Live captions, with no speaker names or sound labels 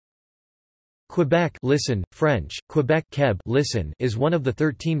Quebec, listen, French, Quebec Queb, listen, is one of the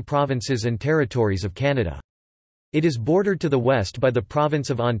 13 provinces and territories of Canada. It is bordered to the west by the province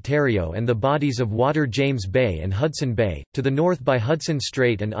of Ontario and the bodies of water James Bay and Hudson Bay, to the north by Hudson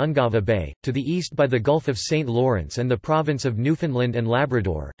Strait and Ungava Bay, to the east by the Gulf of St. Lawrence and the province of Newfoundland and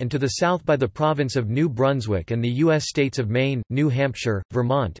Labrador, and to the south by the province of New Brunswick and the U.S. states of Maine, New Hampshire,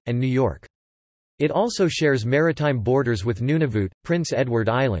 Vermont, and New York. It also shares maritime borders with Nunavut, Prince Edward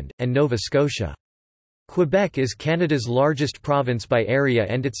Island, and Nova Scotia. Quebec is Canada's largest province by area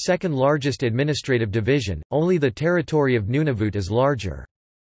and its second largest administrative division, only the territory of Nunavut is larger.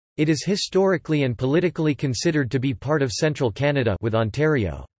 It is historically and politically considered to be part of central Canada with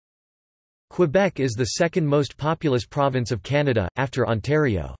Ontario. Quebec is the second most populous province of Canada, after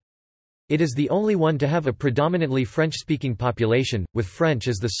Ontario. It is the only one to have a predominantly French-speaking population, with French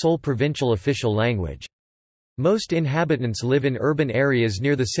as the sole provincial official language. Most inhabitants live in urban areas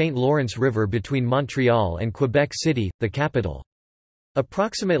near the St. Lawrence River between Montreal and Quebec City, the capital.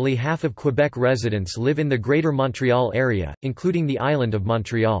 Approximately half of Quebec residents live in the Greater Montreal area, including the island of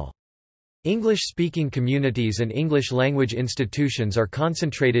Montreal. English-speaking communities and English-language institutions are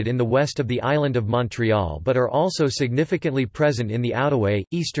concentrated in the west of the island of Montreal but are also significantly present in the Outaouais,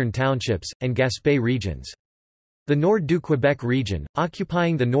 Eastern Townships, and Gaspé regions. The Nord du Québec region,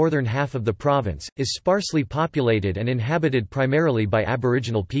 occupying the northern half of the province, is sparsely populated and inhabited primarily by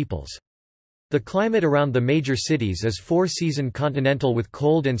Aboriginal peoples. The climate around the major cities is four-season continental with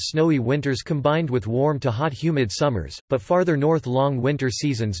cold and snowy winters combined with warm to hot humid summers, but farther north long winter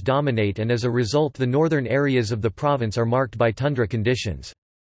seasons dominate and as a result the northern areas of the province are marked by tundra conditions.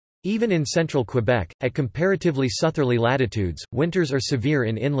 Even in central Quebec, at comparatively southerly latitudes, winters are severe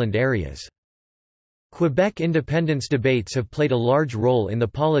in inland areas. Quebec independence debates have played a large role in the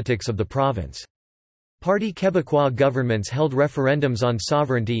politics of the province. Parti Québécois governments held referendums on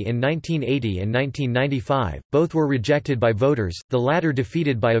sovereignty in 1980 and 1995, both were rejected by voters, the latter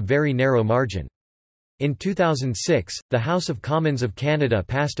defeated by a very narrow margin. In 2006, the House of Commons of Canada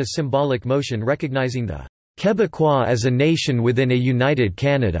passed a symbolic motion recognizing the Québécois as a nation within a united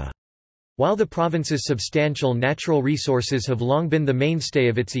Canada. While the province's substantial natural resources have long been the mainstay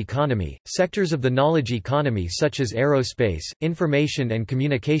of its economy, sectors of the knowledge economy such as aerospace, information and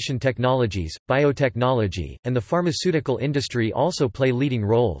communication technologies, biotechnology, and the pharmaceutical industry also play leading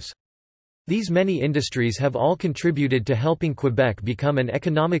roles. These many industries have all contributed to helping Quebec become an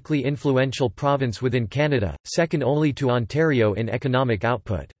economically influential province within Canada, second only to Ontario in economic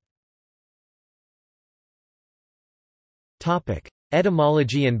output.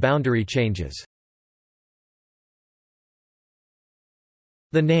 Etymology and boundary changes.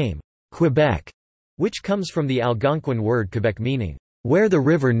 The name, Quebec, which comes from the Algonquin word Quebec meaning, where the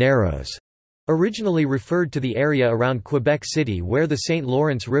river narrows, originally referred to the area around Quebec City where the St.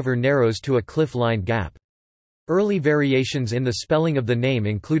 Lawrence River narrows to a cliff-lined gap. Early variations in the spelling of the name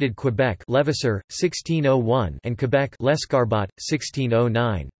included Quebec Levasseur, 1601 and Quebec L'Escarbot,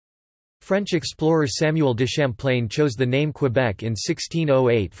 1609. French explorer Samuel de Champlain chose the name Quebec in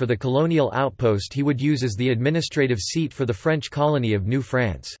 1608 for the colonial outpost he would use as the administrative seat for the French colony of New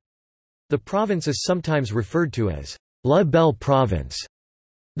France. The province is sometimes referred to as La Belle Province,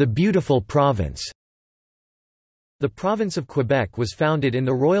 the beautiful province. The province of Quebec was founded in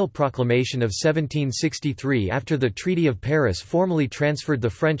the Royal Proclamation of 1763 after the Treaty of Paris formally transferred the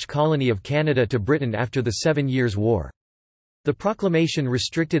French colony of Canada to Britain after the 7 Years' War. The proclamation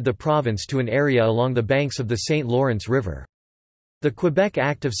restricted the province to an area along the banks of the St. Lawrence River. The Quebec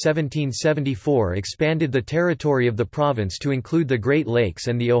Act of 1774 expanded the territory of the province to include the Great Lakes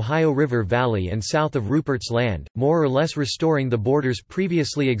and the Ohio River Valley and south of Rupert's Land, more or less restoring the borders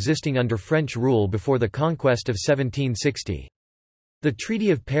previously existing under French rule before the conquest of 1760. The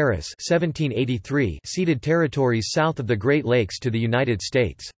Treaty of Paris 1783 ceded territories south of the Great Lakes to the United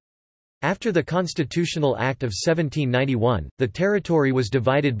States. After the Constitutional Act of 1791, the territory was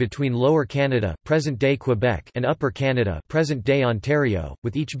divided between Lower Canada, present-day Quebec, and Upper Canada, present-day Ontario,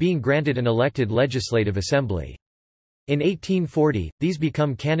 with each being granted an elected legislative assembly. In 1840, these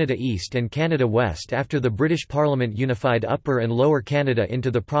become Canada East and Canada West after the British Parliament unified Upper and Lower Canada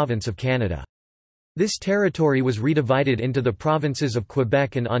into the Province of Canada. This territory was redivided into the provinces of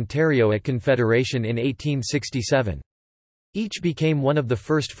Quebec and Ontario at Confederation in 1867. Each became one of the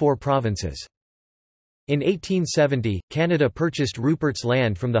first four provinces. In 1870, Canada purchased Rupert's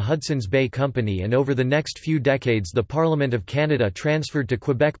Land from the Hudson's Bay Company and over the next few decades the Parliament of Canada transferred to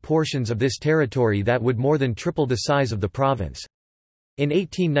Quebec portions of this territory that would more than triple the size of the province. In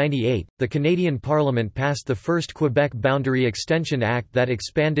 1898, the Canadian Parliament passed the first Quebec Boundary Extension Act that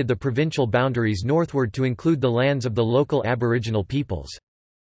expanded the provincial boundaries northward to include the lands of the local Aboriginal peoples.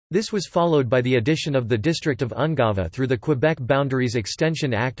 This was followed by the addition of the district of Ungava through the Quebec Boundaries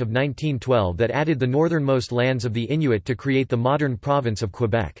Extension Act of 1912 that added the northernmost lands of the Inuit to create the modern province of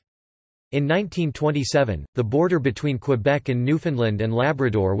Quebec. In 1927, the border between Quebec and Newfoundland and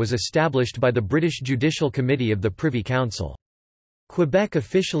Labrador was established by the British Judicial Committee of the Privy Council. Quebec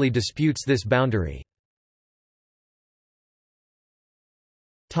officially disputes this boundary.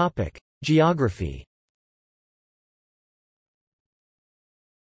 Geography.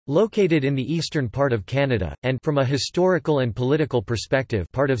 Located in the eastern part of Canada, and from a historical and political perspective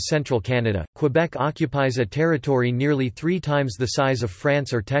part of central Canada, Quebec occupies a territory nearly 3 times the size of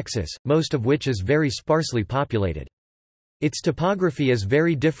France or Texas, most of which is very sparsely populated. Its topography is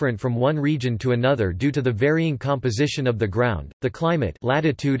very different from one region to another due to the varying composition of the ground, the climate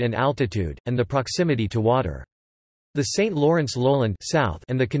latitude and altitude, and the proximity to water. The St. Lawrence lowland south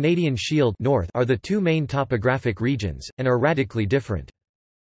and the Canadian Shield north are the 2 main topographic regions, and are radically different.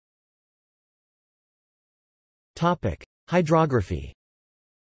 Hydrography.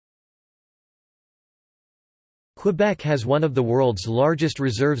 Quebec has one of the world's largest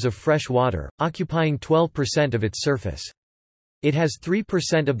reserves of fresh water, occupying 12% of its surface. It has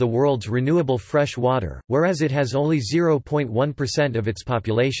 3% of the world's renewable fresh water, whereas it has only 0.1% of its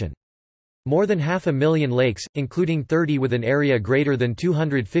population. More than 500,000 lakes, including 30 with an area greater than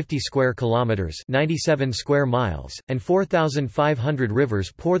 250 square kilometers (97 square miles), and 4,500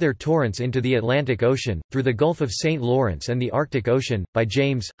 rivers pour their torrents into the Atlantic Ocean through the Gulf of St. Lawrence and the Arctic Ocean by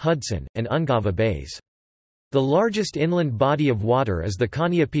James, Hudson, and Ungava bays. The largest inland body of water is the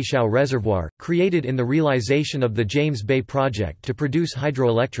Kaniapishau Reservoir, created in the realization of the James Bay project to produce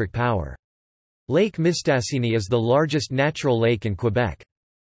hydroelectric power. Lake Mistassini is the largest natural lake in Quebec.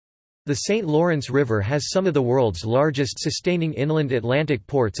 The St. Lawrence River has some of the world's largest sustaining inland Atlantic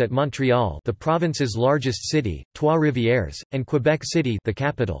ports at Montreal, the province's largest city, Trois-Rivières, and Quebec City, the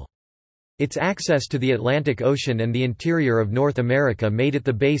capital. Its access to the Atlantic Ocean and the interior of North America made it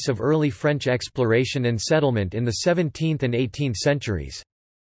the base of early French exploration and settlement in the 17th and 18th centuries.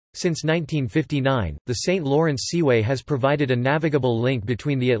 Since 1959, the St. Lawrence Seaway has provided a navigable link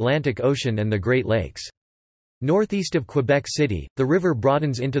between the Atlantic Ocean and the Great Lakes. Northeast of Quebec City, the river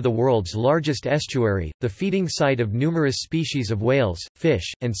broadens into the world's largest estuary, the feeding site of numerous species of whales,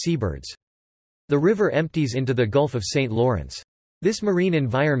 fish, and seabirds. The river empties into the Gulf of St. Lawrence. This marine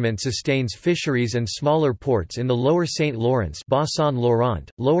environment sustains fisheries and smaller ports in the lower St. Lawrence Bas-Saint-Laurent,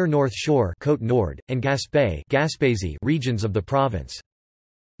 lower North Shore Côte Nord, and Gaspésie regions of the province.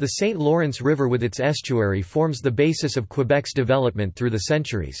 The St. Lawrence River with its estuary forms the basis of Quebec's development through the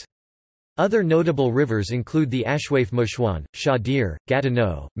centuries. Other notable rivers include the Ashuapmushuan, Chaudière,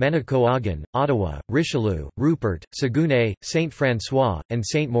 Gatineau, Manicouagan, Ottawa, Richelieu, Rupert, Saguenay, Saint François, and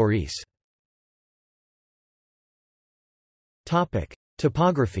Saint Maurice.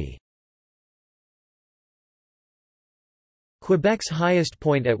 Topography. Quebec's highest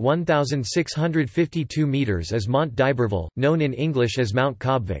point at 1,652 metres is Mont d'Iberville, known in English as Mount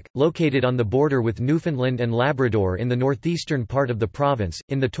Cobvic, located on the border with Newfoundland and Labrador in the northeastern part of the province,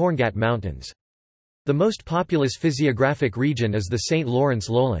 in the Torngat Mountains. The most populous physiographic region is the St. Lawrence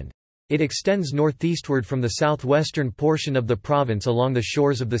lowland. It extends northeastward from the southwestern portion of the province along the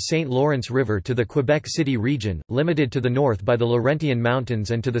shores of the St. Lawrence River to the Quebec City region, limited to the north by the Laurentian Mountains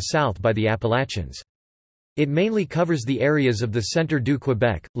and to the south by the Appalachians. It mainly covers the areas of the Centre du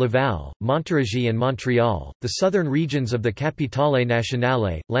Québec, Laval, Montérégie and Montréal, the southern regions of the Capitale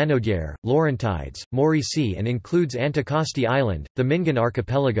Nationale, Lanaudière, Laurentides, Mauricie and includes Anticosti Island, the Mingan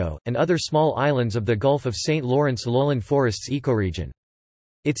Archipelago, and other small islands of the Gulf of St. Lawrence lowland forests ecoregion.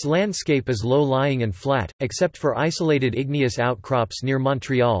 Its landscape is low-lying and flat, except for isolated igneous outcrops near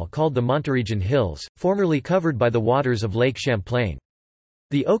Montreal called the Montérégion Hills, formerly covered by the waters of Lake Champlain.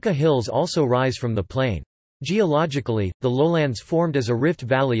 The Oka Hills also rise from the plain. Geologically, the lowlands formed as a rift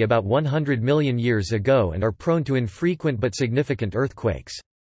valley about 100 million years ago and are prone to infrequent but significant earthquakes.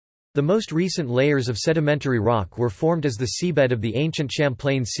 The most recent layers of sedimentary rock were formed as the seabed of the ancient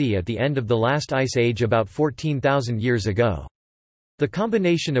Champlain Sea at the end of the last ice age about 14,000 years ago. The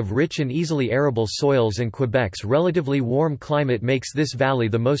combination of rich and easily arable soils and Quebec's relatively warm climate makes this valley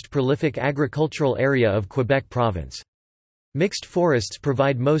the most prolific agricultural area of Quebec province. Mixed forests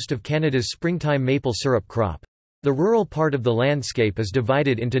provide most of Canada's springtime maple syrup crop. The rural part of the landscape is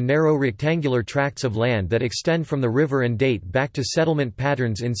divided into narrow rectangular tracts of land that extend from the river and date back to settlement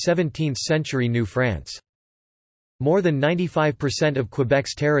patterns in 17th-century New France. More than 95% of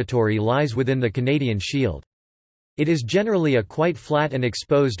Quebec's territory lies within the Canadian Shield. It is generally a quite flat and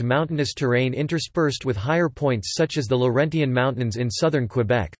exposed mountainous terrain interspersed with higher points such as the Laurentian Mountains in southern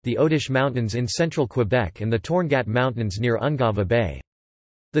Quebec, the Odiche Mountains in central Quebec and the Torngat Mountains near Ungava Bay.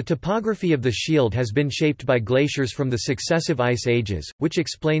 The topography of the shield has been shaped by glaciers from the successive ice ages, which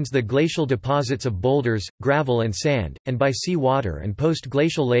explains the glacial deposits of boulders, gravel and sand, and by sea water and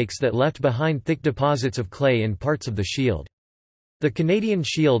post-glacial lakes that left behind thick deposits of clay in parts of the shield. The Canadian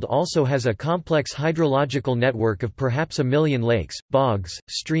Shield also has a complex hydrological network of perhaps 1 million lakes, bogs,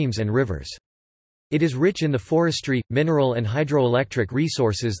 streams and rivers. It is rich in the forestry, mineral and hydroelectric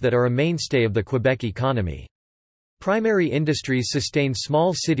resources that are a mainstay of the Quebec economy. Primary industries sustain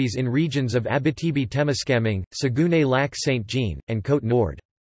small cities in regions of Abitibi-Témiscamingue, Saguenay-Lac-Saint-Jean, and Côte-Nord.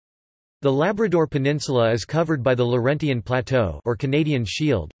 The Labrador Peninsula is covered by the Laurentian Plateau or Canadian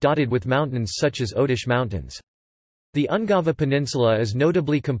Shield, dotted with mountains such as Otish Mountains. The Ungava Peninsula is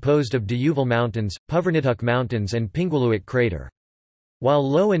notably composed of Deauville Mountains, Puvernatuck Mountains and Pingualuit Crater. While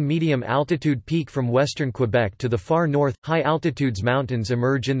low and medium altitude peak from western Quebec to the far north, high altitudes mountains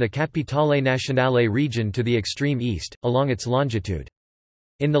emerge in the Capitale Nationale region to the extreme east, along its longitude.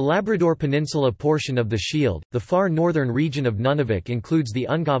 In the Labrador Peninsula portion of the Shield, the far northern region of Nunavut includes the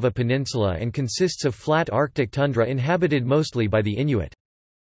Ungava Peninsula and consists of flat Arctic tundra inhabited mostly by the Inuit.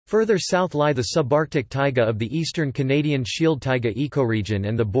 Further south lie the subarctic taiga of the eastern Canadian Shield taiga ecoregion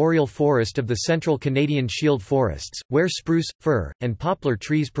and the boreal forest of the central Canadian Shield forests, where spruce, fir, and poplar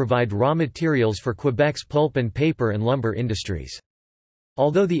trees provide raw materials for Quebec's pulp and paper and lumber industries.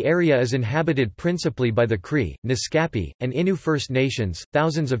 Although the area is inhabited principally by the Cree, Naskapi, and Innu First Nations,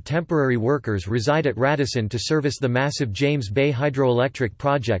 thousands of temporary workers reside at Radisson to service the massive James Bay hydroelectric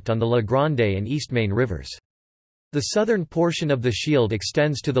project on the La Grande and Eastmain rivers. The southern portion of the Shield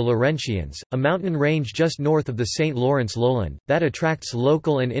extends to the Laurentians, a mountain range just north of the St. Lawrence lowland, that attracts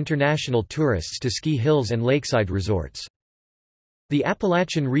local and international tourists to ski hills and lakeside resorts. The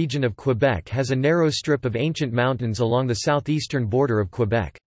Appalachian region of Quebec has a narrow strip of ancient mountains along the southeastern border of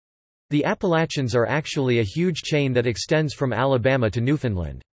Quebec. The Appalachians are actually a huge chain that extends from Alabama to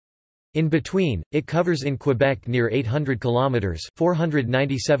Newfoundland. In between, it covers in Quebec near 800 kilometers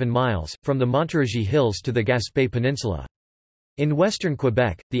 (497 miles) from the Montérégie Hills to the Gaspé Peninsula. In western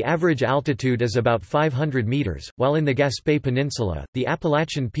Quebec, the average altitude is about 500 meters, while in the Gaspé Peninsula, the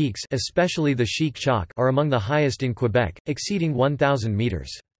Appalachian peaks, especially the Chic Chalk, are among the highest in Quebec, exceeding 1,000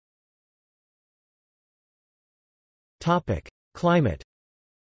 meters. Topic: Climate.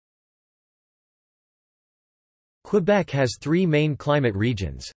 Quebec has 3 main climate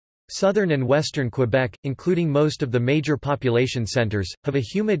regions. Southern and western Quebec, including most of the major population centres, have a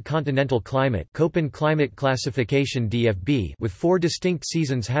humid continental climate Köppen climate classification DFB with 4 distinct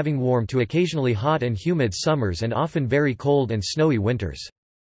seasons having warm to occasionally hot and humid summers and often very cold and snowy winters.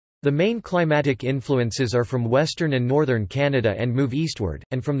 The main climatic influences are from western and northern Canada and move eastward,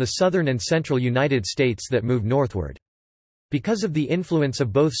 and from the southern and central United States that move northward. Because of the influence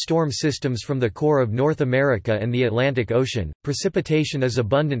of both storm systems from the core of North America and the Atlantic Ocean, precipitation is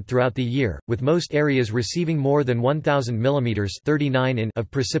abundant throughout the year, with most areas receiving more than 1,000 mm 39 in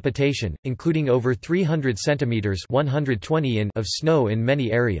of precipitation, including over 300 cm 120 in of snow in many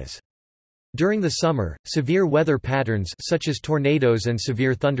areas. During the summer, severe weather patterns such as tornadoes and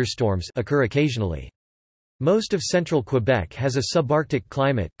severe thunderstorms occur occasionally. Most of central Quebec has a subarctic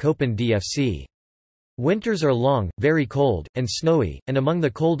climate Köppen DFC. Winters are long, very cold, and snowy, and among the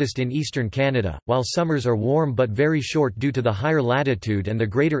coldest in eastern Canada, while summers are warm but very short due to the higher latitude and the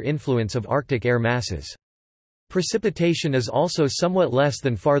greater influence of Arctic air masses. Precipitation is also somewhat less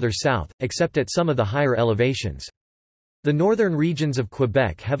than farther south, except at some of the higher elevations. The northern regions of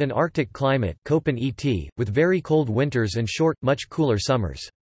Quebec have an Arctic climate Köppen ET, with very cold winters and short, much cooler summers.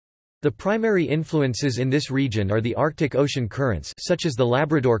 The primary influences in this region are the Arctic Ocean currents such as the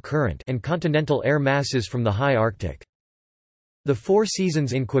Labrador Current and continental air masses from the high Arctic. The 4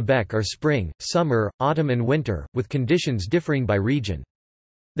 seasons in Quebec are spring, summer, autumn and winter, with conditions differing by region.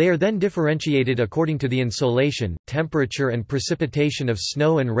 They are then differentiated according to the insolation, temperature and precipitation of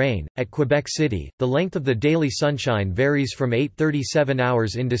snow and rain. At Quebec City, the length of the daily sunshine varies from 837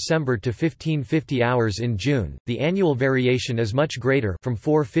 hours in December to 1550 hours in June. The annual variation is much greater, from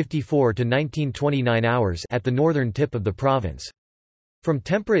 454 to 1929 hours at the northern tip of the province. From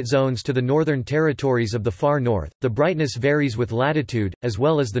temperate zones to the northern territories of the far north, the brightness varies with latitude, as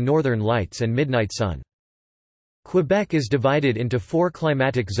well as the northern lights and midnight sun. Quebec is divided into 4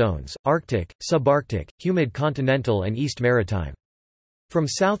 climatic zones: Arctic, subarctic, humid continental and East Maritime. From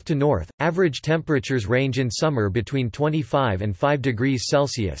south to north, average temperatures range in summer between 25 and 5 degrees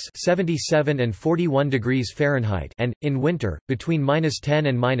Celsius (77 and 41 degrees Fahrenheit) and, in winter, between -10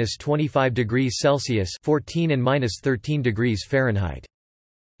 and -25 degrees Celsius (14 and -13 degrees Fahrenheit).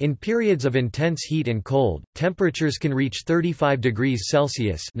 In periods of intense heat and cold, temperatures can reach 35 degrees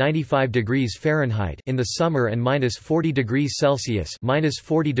Celsius (95 degrees Fahrenheit) in the summer and -40 degrees Celsius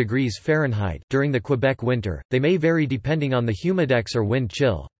 (-40 degrees Fahrenheit) during the Quebec winter. They may vary depending on the humidex or wind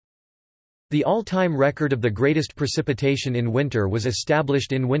chill. The all-time record of the greatest precipitation in winter was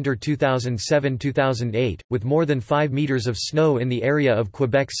established in winter 2007-2008, with more than 5 meters of snow in the area of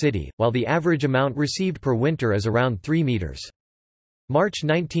Quebec City, while the average amount received per winter is around 3 meters. March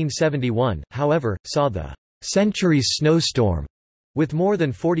 1971, however, saw the century's snowstorm, with more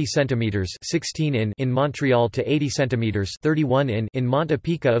than 40 centimeters (16 in Montreal to 80 centimeters (31 in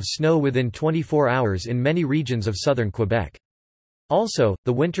Mont-Epica) of snow within 24 hours in many regions of southern Quebec. Also,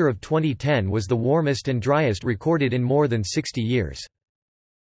 the winter of 2010 was the warmest and driest recorded in more than 60 years.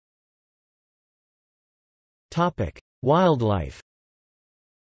 Topic: Wildlife.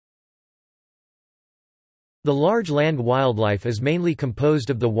 The large land wildlife is mainly composed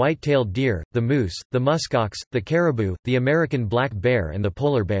of the white-tailed deer, the moose, the muskox, the caribou, the American black bear and the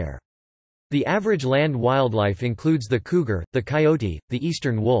polar bear. The average land wildlife includes the cougar, the coyote, the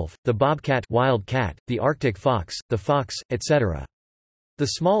eastern wolf, the bobcat, wild cat, the Arctic fox, the fox, etc. The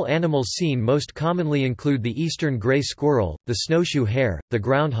small animals seen most commonly include the eastern gray squirrel, the snowshoe hare, the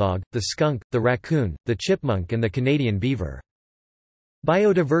groundhog, the skunk, the raccoon, the chipmunk and the Canadian beaver.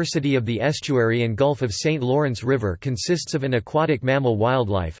 Biodiversity of the estuary and Gulf of St. Lawrence River consists of an aquatic mammal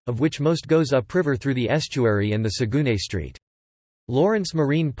wildlife, of which most goes upriver through the estuary and the Saguenay Strait. Lawrence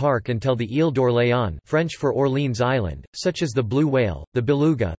Marine Park until the Île d'Orléans, French for Orleans Island, such as the blue whale, the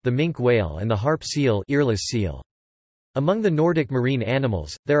beluga, the minke whale and the harp seal, earless seal. Among the Nordic marine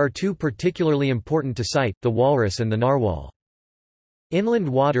animals, there are two particularly important to cite, the walrus and the narwhal. Inland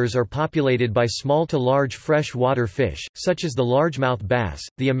waters are populated by small to large fresh-water fish, such as the largemouth bass,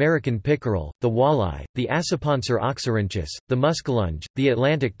 the American pickerel, the walleye, the Acciponcer oxyrhynchus, the muskellunge, the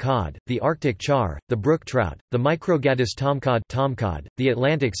Atlantic cod, the Arctic char, the brook trout, the Microgadus tomcod, the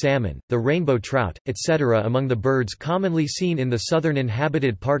Atlantic salmon, the rainbow trout, etc. Among the birds commonly seen in the southern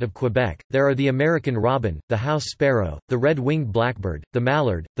inhabited part of Quebec, there are the American robin, the house sparrow, the red-winged blackbird, the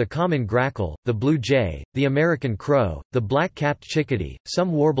mallard, the common grackle, the blue jay, the American crow, the black-capped chickadee,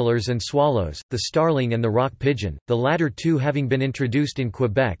 some warblers and swallows, the starling and the rock pigeon, the latter two having been introduced in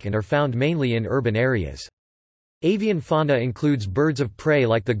Quebec and are found mainly in urban areas. Avian fauna includes birds of prey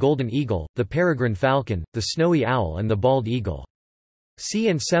like the golden eagle, the peregrine falcon, the snowy owl and the bald eagle. Sea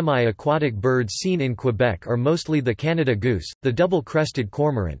and semi-aquatic birds seen in Quebec are mostly the Canada goose, the double-crested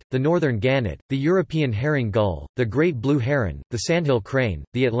cormorant, the northern gannet, the European herring gull, the great blue heron, the sandhill crane,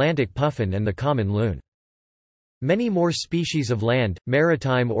 the Atlantic puffin and the common loon. Many more species of land,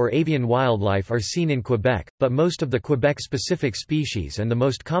 maritime or avian wildlife are seen in Quebec, but most of the Quebec-specific species and the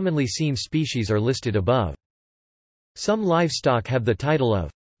most commonly seen species are listed above. Some livestock have the title of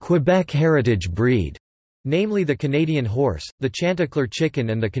Quebec heritage breed, namely the Canadian horse, the Chanticleer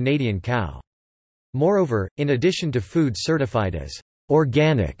chicken and the Canadian cow. Moreover, in addition to food certified as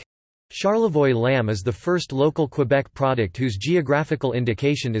organic, Charlevoix lamb is the first local Quebec product whose geographical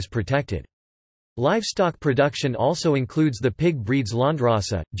indication is protected. Livestock production also includes the pig breeds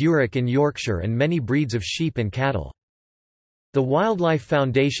Landrasa, Duroc in Yorkshire and many breeds of sheep and cattle. The Wildlife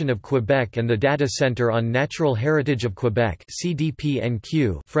Foundation of Quebec and the Data Centre on Natural Heritage of Quebec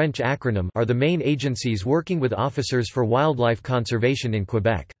 (CDPNQ) French acronym are the main agencies working with officers for wildlife conservation in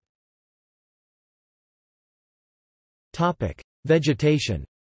Quebec. Vegetation.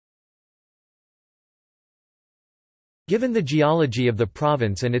 Given the geology of the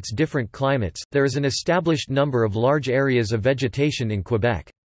province and its different climates, there is an established number of large areas of vegetation in Quebec.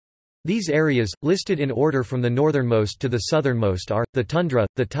 These areas, listed in order from the northernmost to the southernmost are, the tundra,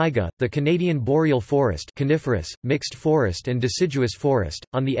 the taiga, the Canadian boreal forest coniferous, mixed forest and deciduous forest.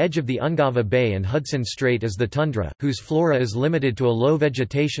 On the edge of the Ungava Bay and Hudson Strait is the tundra, whose flora is limited to a low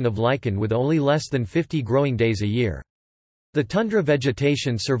vegetation of lichen with only less than 50 growing days a year. The tundra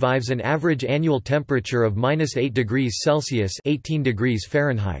vegetation survives an average annual temperature of -8 degrees Celsius (18 degrees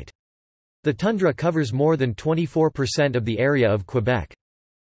Fahrenheit). The tundra covers more than 24% of the area of Quebec.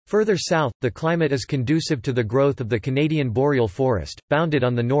 Further south, the climate is conducive to the growth of the Canadian boreal forest, bounded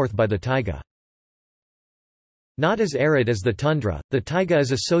on the north by the taiga. Not as arid as the tundra, the taiga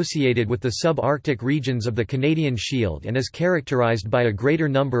is associated with the subarctic regions of the Canadian Shield and is characterized by a greater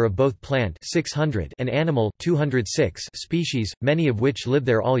number of both plant 600 and animal 206 species, many of which live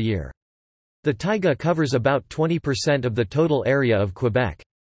there all year. The taiga covers about 20% of the total area of Quebec.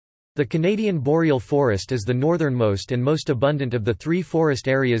 The Canadian boreal forest is the northernmost and most abundant of the three forest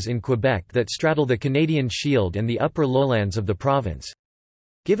areas in Quebec that straddle the Canadian Shield and the upper lowlands of the province.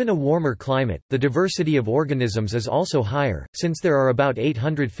 Given a warmer climate, the diversity of organisms is also higher, since there are about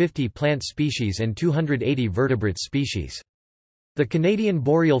 850 plant species and 280 vertebrate species. The Canadian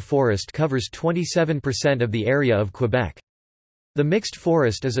boreal forest covers 27% of the area of Quebec. The mixed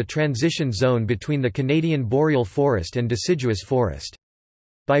forest is a transition zone between the Canadian boreal forest and deciduous forest.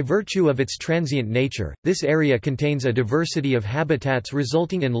 By virtue of its transient nature, this area contains a diversity of habitats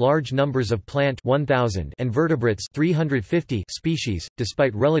resulting in large numbers of plant 1,000 and vertebrates 350 species,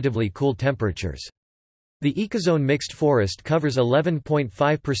 despite relatively cool temperatures. The ecozone mixed forest covers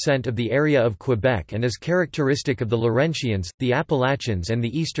 11.5% of the area of Quebec and is characteristic of the Laurentians, the Appalachians and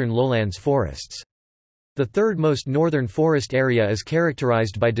the eastern lowlands forests. The third most northern forest area is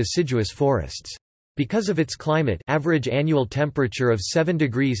characterized by deciduous forests. Because of its climate, average annual temperature of 7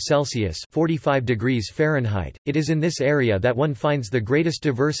 degrees Celsius (45 degrees Fahrenheit), it is in this area that one finds the greatest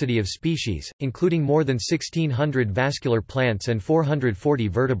diversity of species, including more than 1,600 vascular plants and 440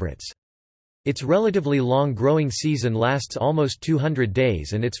 vertebrates. Its relatively long growing season lasts almost 200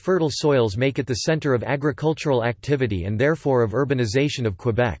 days and its fertile soils make it the center of agricultural activity and therefore of urbanization of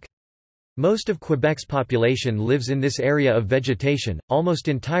Quebec. Most of Quebec's population lives in this area of vegetation, almost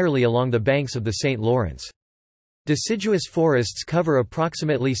entirely along the banks of the St. Lawrence. Deciduous forests cover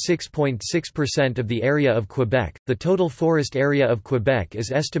approximately 6.6% of the area of Quebec. The total forest area of Quebec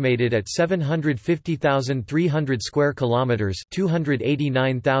is estimated at 750,300 square kilometers,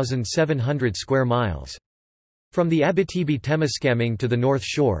 289,700 square miles. From the Abitibi-Témiscamingue to the North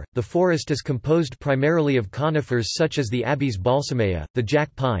Shore, the forest is composed primarily of conifers such as the Abies balsamea, the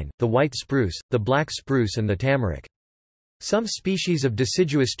jack pine, the white spruce, the black spruce and the tamarack. Some species of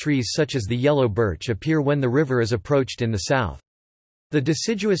deciduous trees such as the yellow birch appear when the river is approached in the south. The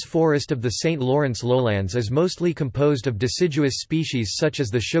deciduous forest of the St. Lawrence lowlands is mostly composed of deciduous species such as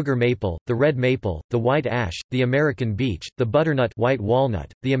the sugar maple, the red maple, the white ash, the American beech, the butternut white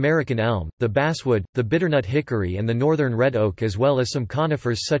walnut, the American elm, the basswood, the bitternut hickory and the northern red oak, as well as some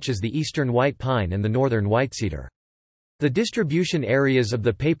conifers such as the eastern white pine and the northern whitecedar. The distribution areas of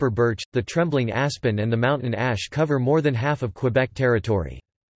the paper birch, the trembling aspen and the mountain ash cover more than half of Quebec territory.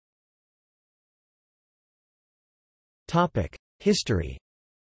 History.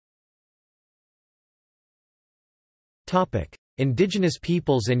 Indigenous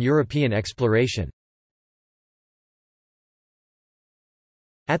peoples and European exploration.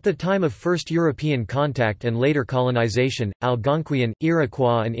 At the time of first European contact and later colonization, Algonquian,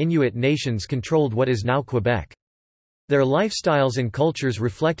 Iroquois and Inuit nations controlled what is now Quebec. Their lifestyles and cultures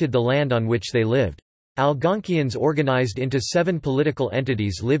reflected the land on which they lived. Algonquians organized into 7 political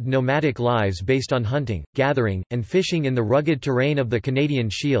entities lived nomadic lives based on hunting, gathering, and fishing in the rugged terrain of the Canadian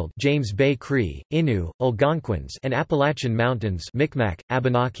Shield, James Bay Cree, Innu, Algonquins and Appalachian Mountains, Micmac,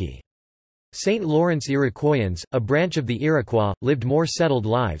 Abenaki. St. Lawrence Iroquoians, a branch of the Iroquois, lived more settled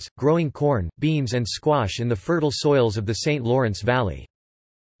lives, growing corn, beans and squash in the fertile soils of the St. Lawrence Valley.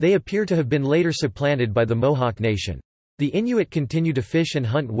 They appear to have been later supplanted by the Mohawk Nation. The Inuit continue to fish and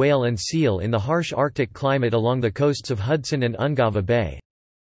hunt whale and seal in the harsh Arctic climate along the coasts of Hudson and Ungava Bay.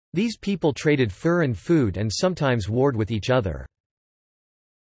 These people traded fur and food and sometimes warred with each other.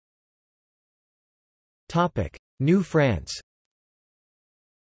 New France.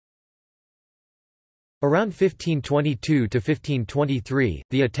 Around 1522 to 1523,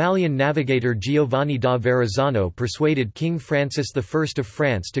 the Italian navigator Giovanni da Verrazzano persuaded King Francis I of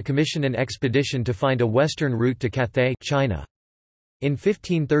France to commission an expedition to find a western route to Cathay, China. In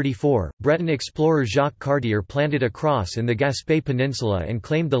 1534, Breton explorer Jacques Cartier planted a cross in the Gaspé Peninsula and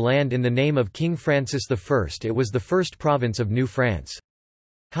claimed the land in the name of King Francis I. It was the first province of New France.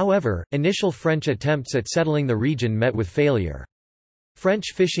 However, initial French attempts at settling the region met with failure.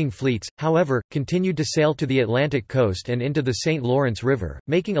 French fishing fleets, however, continued to sail to the Atlantic coast and into the St. Lawrence River,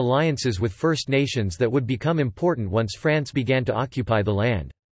 making alliances with First Nations that would become important once France began to occupy the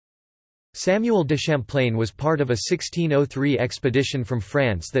land. Samuel de Champlain was part of a 1603 expedition from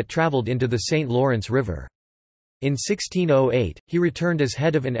France that travelled into the St. Lawrence River. In 1608, he returned as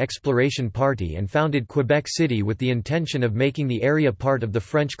head of an exploration party and founded Quebec City with the intention of making the area part of the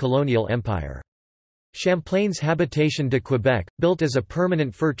French colonial empire. Champlain's Habitation de Québec, built as a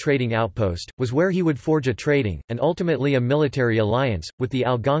permanent fur trading outpost, was where he would forge a trading, and ultimately a military alliance, with the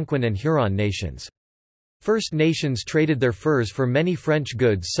Algonquin and Huron nations. First Nations traded their furs for many French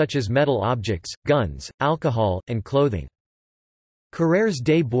goods such as metal objects, guns, alcohol, and clothing. Coureurs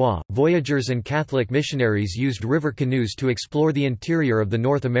des Bois, voyageurs and Catholic missionaries used river canoes to explore the interior of the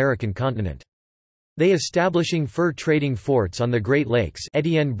North American continent. they establishing fur trading forts on the Great Lakes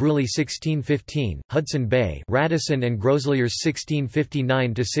Etienne Brulé 1615, Hudson Bay Radisson and Groseilliers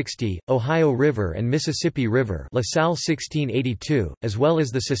 1659–60, Ohio River and Mississippi River La Salle 1682, as well as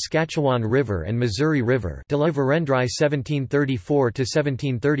the Saskatchewan River and Missouri River de la Vérendrye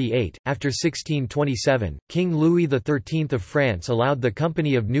 1734–1738. After 1627, King Louis XIII of France allowed the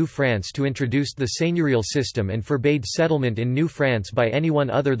Company of New France to introduce the seigneurial system and forbade settlement in New France by anyone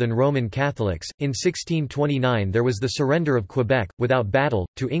other than Roman Catholics. In 1629 there was the surrender of Quebec, without battle,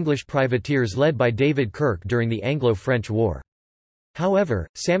 to English privateers led by David Kirke during the Anglo-French War. However,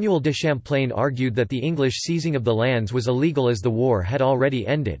 Samuel de Champlain argued that the English seizing of the lands was illegal as the war had already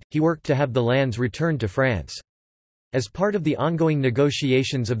ended. He worked to have the lands returned to France. As part of the ongoing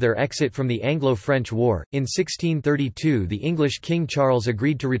negotiations of their exit from the Anglo-French War, in 1632 the English King Charles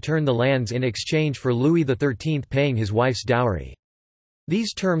agreed to return the lands in exchange for Louis XIII paying his wife's dowry.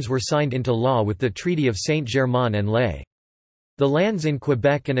 These terms were signed into law with the Treaty of Saint-Germain-en-Laye. The lands in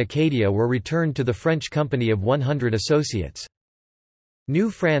Quebec and Acadia were returned to the French Company of 100 Associates.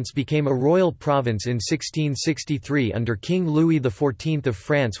 New France became a royal province in 1663 under King Louis XIV of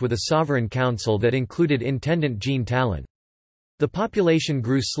France with a sovereign council that included Intendant Jean Talon. The population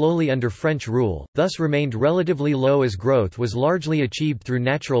grew slowly under French rule, thus remained relatively low as growth was largely achieved through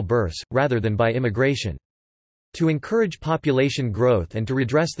natural births, rather than by immigration. To encourage population growth and to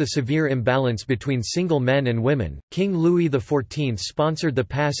redress the severe imbalance between single men and women, King Louis XIV sponsored the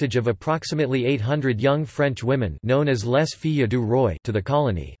passage of approximately 800 young French women known as les filles du roi to the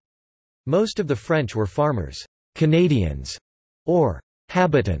colony. Most of the French were farmers, Canadians, or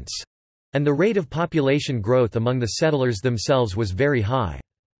habitants, and the rate of population growth among the settlers themselves was very high.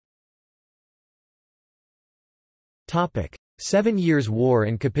 7 Years' War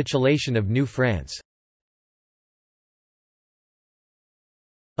and capitulation of New France.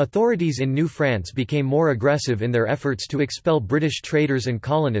 Authorities in New France became more aggressive in their efforts to expel British traders and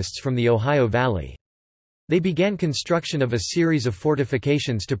colonists from the Ohio Valley. They began construction of a series of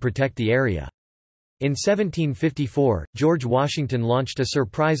fortifications to protect the area. In 1754, George Washington launched a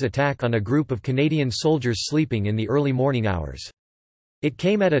surprise attack on a group of Canadian soldiers sleeping in the early morning hours. It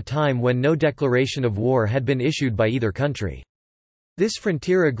came at a time when no declaration of war had been issued by either country. This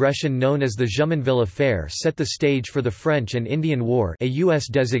frontier aggression known as the Jumonville Affair set the stage for the French and Indian War, a U.S.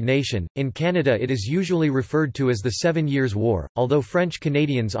 designation. In Canada it is usually referred to as the 7 Years' War, although French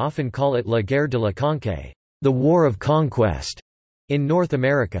Canadians often call it la guerre de la conquête, the War of Conquest, in North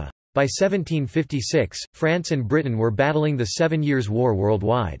America. By 1756, France and Britain were battling the 7 Years' War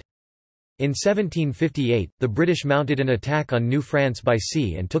worldwide. In 1758, the British mounted an attack on New France by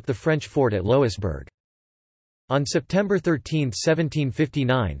sea and took the French fort at Louisbourg. On September 13,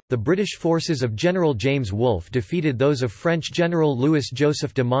 1759, the British forces of General James Wolfe defeated those of French General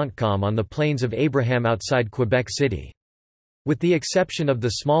Louis-Joseph de Montcalm on the Plains of Abraham outside Quebec City. With the exception of the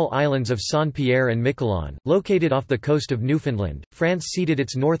small islands of Saint-Pierre and Miquelon, located off the coast of Newfoundland, France ceded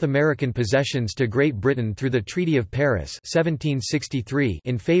its North American possessions to Great Britain through the Treaty of Paris 1763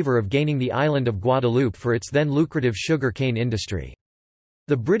 in favour of gaining the island of Guadeloupe for its then lucrative sugar cane industry.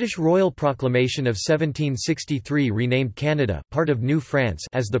 The British Royal Proclamation of 1763 renamed Canada, part of New France,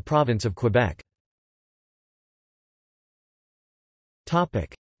 as the province of Quebec.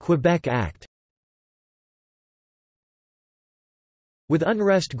 Quebec Act. With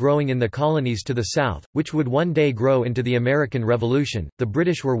unrest growing in the colonies to the south, which would one day grow into the American Revolution, the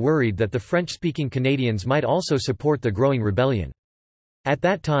British were worried that the French-speaking Canadians might also support the growing rebellion. At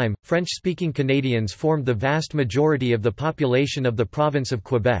that time, French-speaking Canadians formed the vast majority of the population of the province of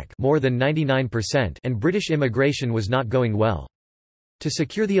Quebec, more than 99%, and British immigration was not going well. To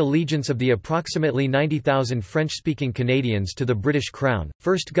secure the allegiance of the approximately 90,000 French-speaking Canadians to the British Crown,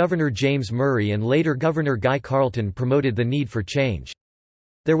 first Governor James Murray and later Governor Guy Carleton promoted the need for change.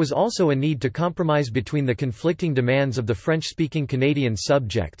 There was also a need to compromise between the conflicting demands of the French-speaking Canadian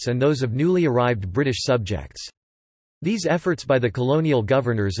subjects and those of newly arrived British subjects. These efforts by the colonial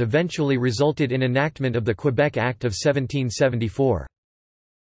governors eventually resulted in enactment of the Quebec Act of 1774.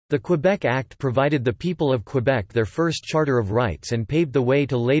 The Quebec Act provided the people of Quebec their first Charter of Rights and paved the way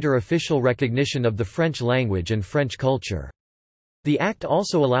to later official recognition of the French language and French culture. The Act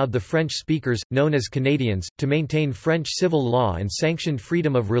also allowed the French speakers, known as Canadians, to maintain French civil law and sanctioned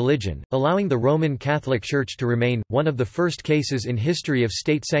freedom of religion, allowing the Roman Catholic Church to remain, one of the first cases in history of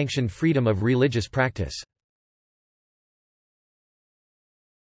state-sanctioned freedom of religious practice.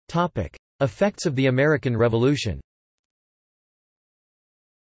 Effects of the American Revolution.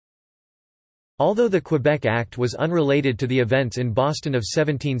 Although the Quebec Act was unrelated to the events in Boston of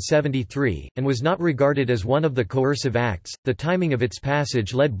 1773, and was not regarded as one of the coercive acts, the timing of its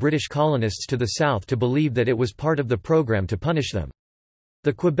passage led British colonists to the south to believe that it was part of the program to punish them.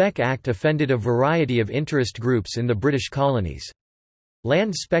 The Quebec Act offended a variety of interest groups in the British colonies.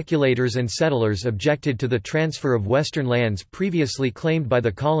 Land speculators and settlers objected to the transfer of western lands previously claimed by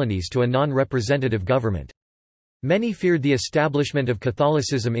the colonies to a non-representative government. Many feared the establishment of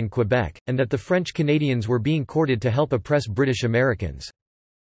Catholicism in Quebec, and that the French Canadians were being courted to help oppress British Americans.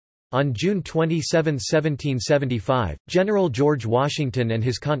 On June 27, 1775, General George Washington and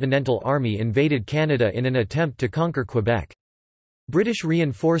his Continental Army invaded Canada in an attempt to conquer Quebec. British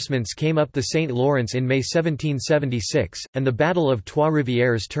reinforcements came up the St. Lawrence in May 1776, and the Battle of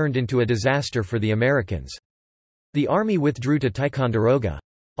Trois-Rivières turned into a disaster for the Americans. The army withdrew to Ticonderoga.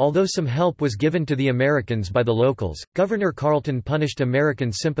 Although some help was given to the Americans by the locals, Governor Carleton punished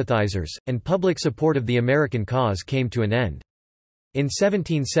American sympathizers, and public support of the American cause came to an end. In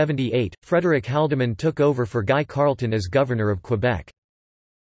 1778, Frederick Haldimand took over for Guy Carleton as governor of Quebec.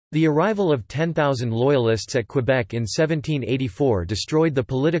 The arrival of 10,000 Loyalists at Quebec in 1784 destroyed the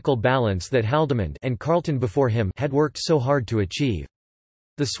political balance that Haldimand and Carleton before him had worked so hard to achieve.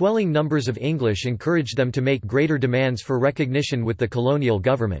 The swelling numbers of English encouraged them to make greater demands for recognition with the colonial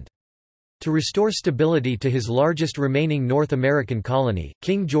government. To restore stability to his largest remaining North American colony,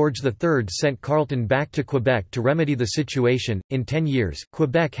 King George III sent Carleton back to Quebec to remedy the situation. In 10 years,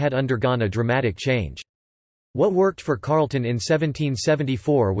 Quebec had undergone a dramatic change. What worked for Carleton in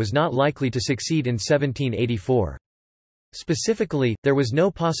 1774 was not likely to succeed in 1784. Specifically, there was no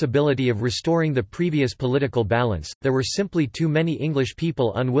possibility of restoring the previous political balance, there were simply too many English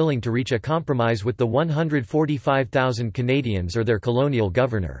people unwilling to reach a compromise with the 145,000 Canadians or their colonial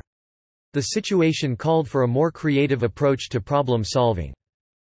governor. The situation called for a more creative approach to problem solving.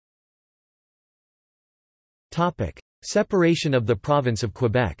 Separation of the province of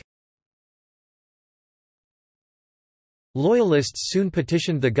Quebec. Loyalists soon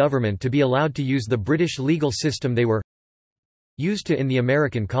petitioned the government to be allowed to use the British legal system they were used to in the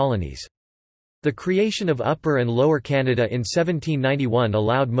American colonies. The creation of Upper and Lower Canada in 1791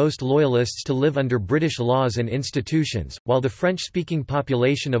 allowed most Loyalists to live under British laws and institutions, while the French-speaking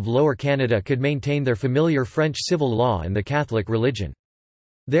population of Lower Canada could maintain their familiar French civil law and the Catholic religion.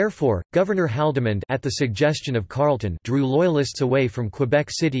 Therefore, Governor Haldimand, at the suggestion of Carleton, drew Loyalists away from Quebec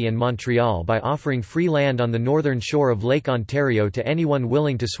City and Montreal by offering free land on the northern shore of Lake Ontario to anyone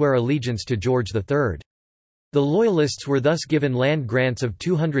willing to swear allegiance to George III. The Loyalists were thus given land grants of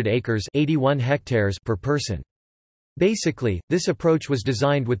 200 acres 81 hectares per person. Basically, this approach was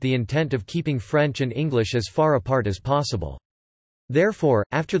designed with the intent of keeping French and English as far apart as possible. Therefore,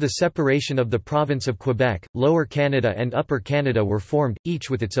 after the separation of the province of Quebec, Lower Canada and Upper Canada were formed, each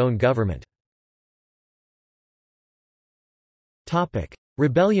with its own government.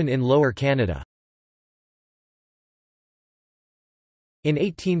 Rebellion in Lower Canada. In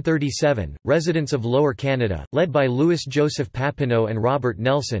 1837, residents of Lower Canada, led by Louis-Joseph Papineau and Robert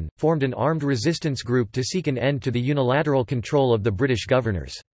Nelson, formed an armed resistance group to seek an end to the unilateral control of the British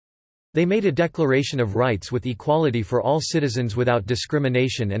governors. They made a declaration of rights with equality for all citizens without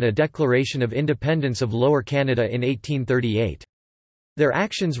discrimination and a declaration of independence of Lower Canada in 1838. Their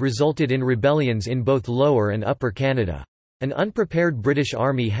actions resulted in rebellions in both Lower and Upper Canada. An unprepared British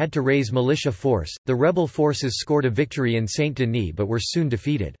army had to raise militia force. The rebel forces scored a victory in Saint-Denis but were soon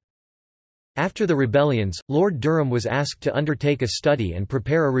defeated. After the rebellions, Lord Durham was asked to undertake a study and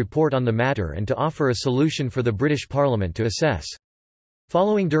prepare a report on the matter and to offer a solution for the British Parliament to assess.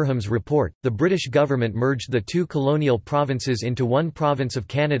 Following Durham's report, the British government merged the two colonial provinces into one province of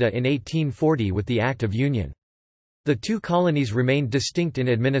Canada in 1840 with the Act of Union. The two colonies remained distinct in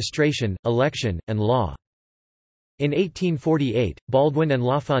administration, election, and law. In 1848, Baldwin and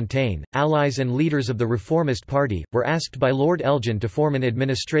LaFontaine, allies and leaders of the Reformist Party, were asked by Lord Elgin to form an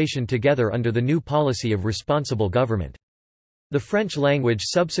administration together under the new policy of responsible government. The French language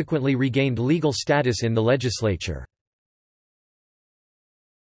subsequently regained legal status in the legislature.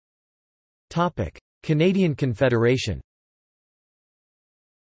 Canadian Confederation.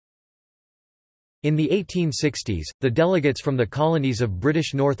 In the 1860s, the delegates from the colonies of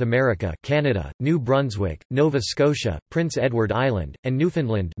British North America, Canada, New Brunswick, Nova Scotia, Prince Edward Island, and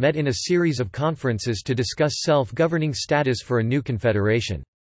Newfoundland met in a series of conferences to discuss self-governing status for a new confederation.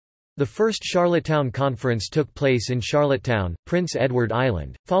 The first Charlottetown Conference took place in Charlottetown, Prince Edward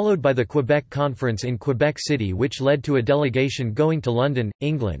Island, followed by the Quebec Conference in Quebec City, which led to a delegation going to London,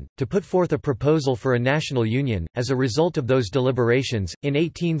 England, to put forth a proposal for a national union. As a result of those deliberations, in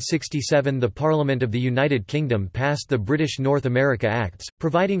 1867 the Parliament of the United Kingdom passed the British North America Acts,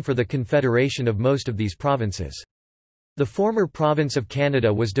 providing for the confederation of most of these provinces. The former province of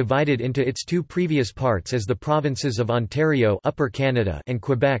Canada was divided into its two previous parts as the provinces of Ontario Upper Canada and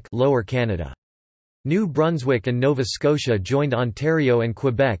Quebec Lower Canada. New Brunswick and Nova Scotia joined Ontario and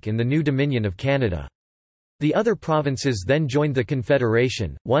Quebec in the new Dominion of Canada. The other provinces then joined the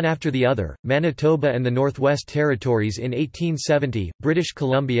Confederation, one after the other: Manitoba and the Northwest Territories in 1870, British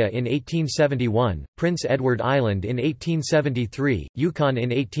Columbia in 1871, Prince Edward Island in 1873, Yukon in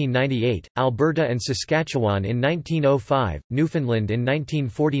 1898, Alberta and Saskatchewan in 1905, Newfoundland in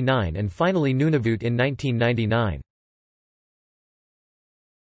 1949 and finally Nunavut in 1999.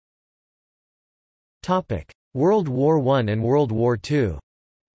 World War I and World War II.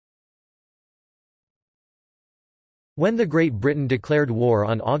 When the Great Britain declared war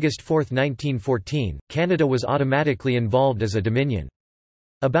on August 4, 1914, Canada was automatically involved as a Dominion.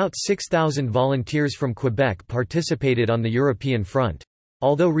 About 6,000 volunteers from Quebec participated on the European front.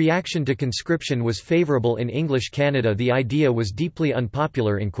 Although reaction to conscription was favourable in English Canada, the idea was deeply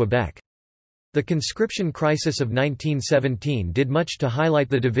unpopular in Quebec. The conscription crisis of 1917 did much to highlight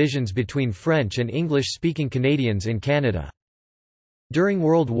the divisions between French and English-speaking Canadians in Canada. During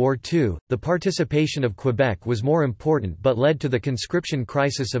World War II, the participation of Quebec was more important but led to the conscription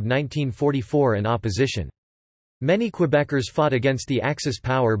crisis of 1944 and opposition. Many Quebecers fought against the Axis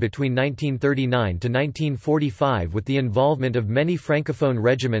power between 1939 to 1945 with the involvement of many francophone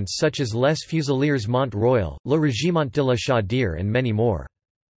regiments such as Les Fusiliers Mont-Royal, Le Régiment de la Chaudière and many more.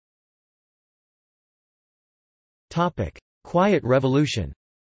 Quiet Revolution.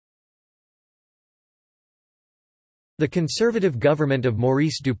 The conservative government of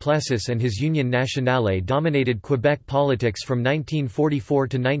Maurice Duplessis and his Union Nationale dominated Quebec politics from 1944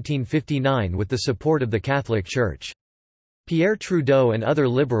 to 1959 with the support of the Catholic Church. Pierre Trudeau and other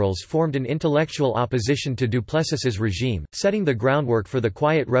liberals formed an intellectual opposition to Duplessis's regime, setting the groundwork for the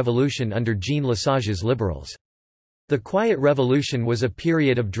Quiet Revolution under Jean Lesage's Liberals. The Quiet Revolution was a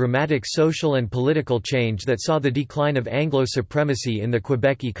period of dramatic social and political change that saw the decline of Anglo supremacy in the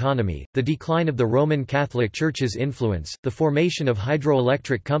Quebec economy, the decline of the Roman Catholic Church's influence, the formation of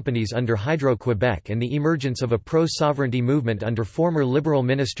hydroelectric companies under Hydro-Quebec and the emergence of a pro-sovereignty movement under former Liberal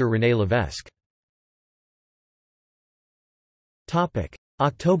Minister René Lévesque.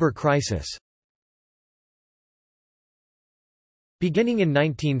 October Crisis. Beginning in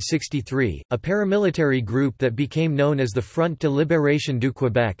 1963, a paramilitary group that became known as the Front de Libération du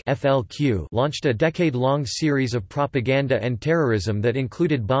Québec (FLQ) launched a decade-long series of propaganda and terrorism that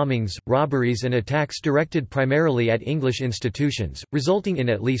included bombings, robberies and attacks directed primarily at English institutions, resulting in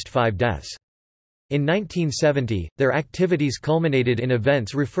at least 5 deaths. In 1970, their activities culminated in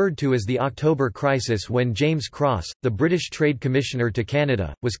events referred to as the October Crisis when James Cross, the British Trade Commissioner to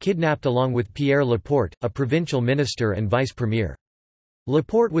Canada, was kidnapped along with Pierre Laporte, a provincial minister and vice premier.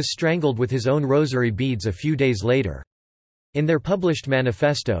 Laporte was strangled with his own rosary beads a few days later. In their published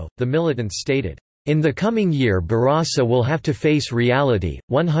manifesto, the militants stated, "In the coming year Bourassa will have to face reality,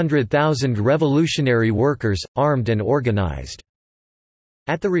 100,000 revolutionary workers, armed and organized."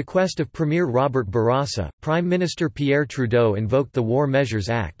 At the request of Premier Robert Bourassa, Prime Minister Pierre Trudeau invoked the War Measures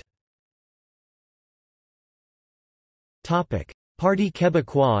Act. Parti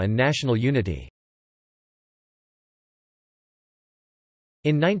Québécois and national unity.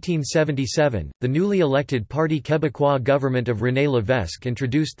 In 1977, the newly elected Parti Québécois government of René Lévesque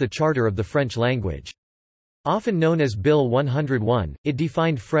introduced the Charter of the French language. Often known as Bill 101, it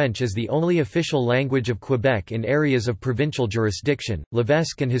defined French as the only official language of Quebec in areas of provincial jurisdiction.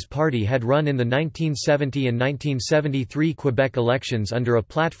 Lévesque and his party had run in the 1970 and 1973 Quebec elections under a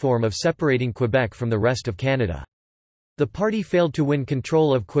platform of separating Quebec from the rest of Canada. The party failed to win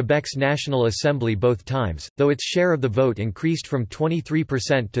control of Quebec's National Assembly both times, though its share of the vote increased from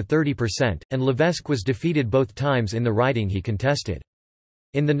 23% to 30%, and Lévesque was defeated both times in the riding he contested.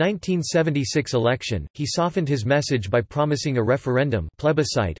 In the 1976 election, he softened his message by promising a referendum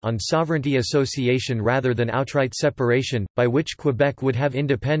plebiscite on sovereignty association rather than outright separation, by which Quebec would have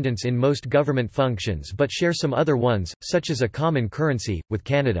independence in most government functions but share some other ones, such as a common currency, with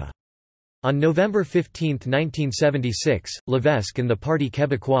Canada. On November 15, 1976, Lévesque and the Parti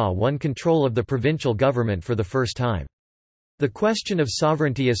Québécois won control of the provincial government for the first time. The question of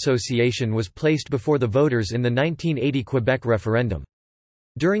sovereignty association was placed before the voters in the 1980 Quebec referendum.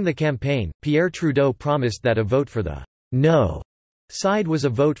 During the campaign, Pierre Trudeau promised that a vote for the «no» Side was a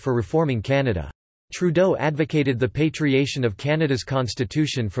vote for reforming Canada. Trudeau advocated the patriation of Canada's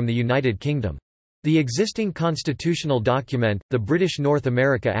constitution from the United Kingdom. The existing constitutional document, the British North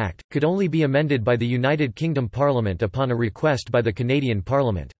America Act, could only be amended by the United Kingdom Parliament upon a request by the Canadian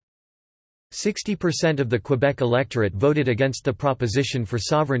Parliament. 60% of the Quebec electorate voted against the proposition for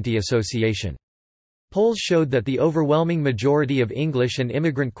sovereignty association. Polls showed that the overwhelming majority of English and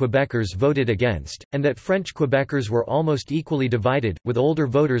immigrant Quebecers voted against, and that French Quebecers were almost equally divided, with older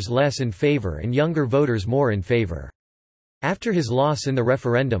voters less in favour and younger voters more in favour. After his loss in the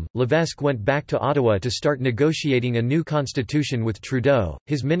referendum, Lévesque went back to Ottawa to start negotiating a new constitution with Trudeau,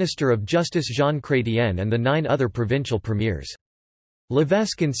 his Minister of Justice Jean Chrétien and the 9 other provincial premiers.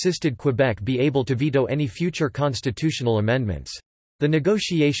 Lévesque insisted Quebec be able to veto any future constitutional amendments. The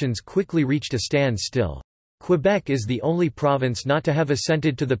negotiations quickly reached a standstill. Quebec is the only province not to have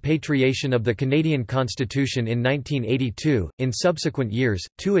assented to the patriation of the Canadian Constitution in 1982. In subsequent years,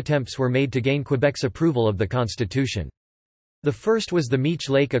 2 attempts were made to gain Quebec's approval of the Constitution. The first was the Meech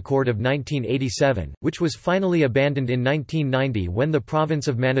Lake Accord of 1987, which was finally abandoned in 1990 when the province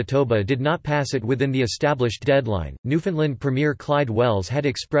of Manitoba did not pass it within the established deadline. Newfoundland Premier Clyde Wells had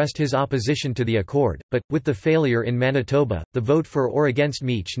expressed his opposition to the accord, but, with the failure in Manitoba, the vote for or against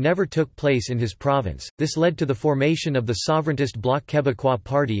Meech never took place in his province. This led to the formation of the sovereigntist Bloc Québécois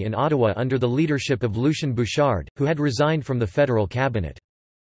Party in Ottawa under the leadership of Lucien Bouchard, who had resigned from the federal cabinet.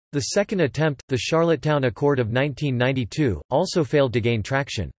 The second attempt, the Charlottetown Accord of 1992, also failed to gain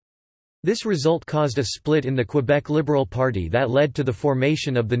traction. This result caused a split in the Quebec Liberal Party that led to the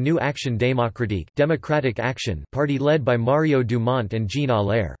formation of the new Action démocratique Democratic Action Party led by Mario Dumont and Jean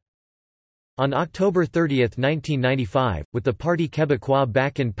Allaire. On October 30, 1995, with the Parti Québécois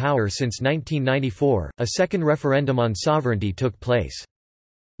back in power since 1994, a second referendum on sovereignty took place.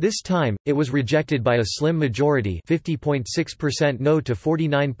 This time, it was rejected by a slim majority, 50.6% no to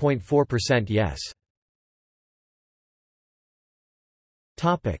 49.4% yes.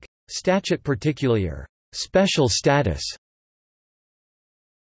 Topic: Statut particulier, special status.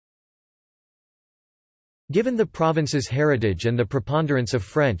 Given the province's heritage and the preponderance of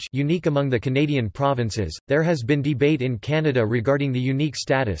French, unique among the Canadian provinces, there has been debate in Canada regarding the unique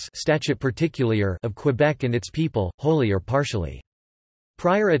status, statut particulier, of Quebec and its people, wholly or partially.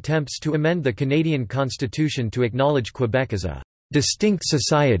 Prior attempts to amend the Canadian Constitution to acknowledge Quebec as a distinct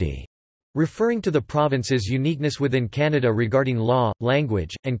society, referring to the province's uniqueness within Canada regarding law,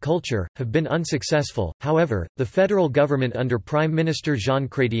 language, and culture, have been unsuccessful. However, the federal government under Prime Minister Jean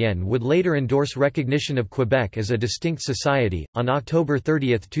Chrétien would later endorse recognition of Quebec as a distinct society. On October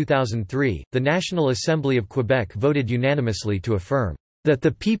 30, 2003, the National Assembly of Quebec voted unanimously to affirm that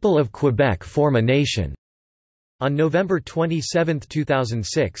the people of Quebec form a nation. On November 27,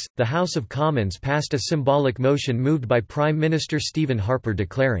 2006, the House of Commons passed a symbolic motion moved by Prime Minister Stephen Harper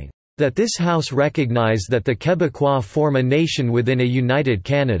declaring that this House recognize that the Québécois form a nation within a united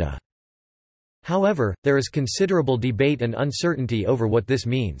Canada. However, there is considerable debate and uncertainty over what this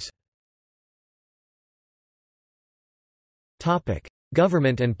means.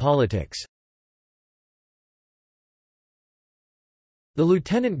 Government and politics. The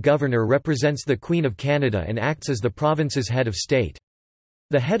Lieutenant Governor represents the Queen of Canada and acts as the province's head of state.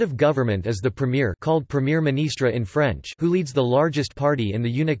 The head of government is the Premier, called Premier Ministre in French, who leads the largest party in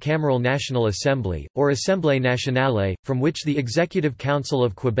the unicameral National Assembly, or Assemblée nationale, from which the Executive Council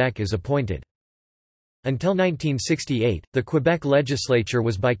of Quebec is appointed. Until 1968, the Quebec legislature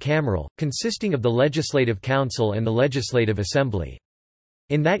was bicameral, consisting of the Legislative Council and the Legislative Assembly.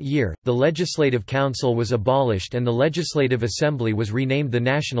 In that year, the Legislative Council was abolished and the Legislative Assembly was renamed the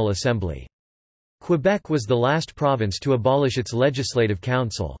National Assembly. Quebec was the last province to abolish its Legislative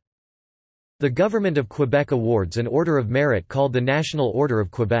Council. The Government of Quebec awards an Order of Merit called the National Order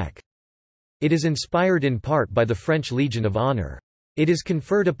of Quebec. It is inspired in part by the French Legion of Honor. It is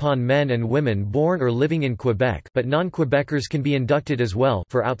conferred upon men and women born or living in Quebec, but non-Quebecers can be inducted as well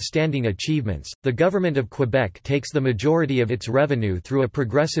for outstanding achievements. The government of Quebec takes the majority of its revenue through a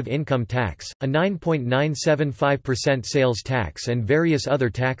progressive income tax, a 9.975% sales tax and various other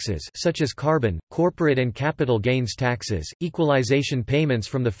taxes such as carbon, corporate and capital gains taxes, equalization payments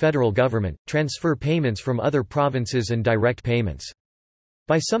from the federal government, transfer payments from other provinces and direct payments.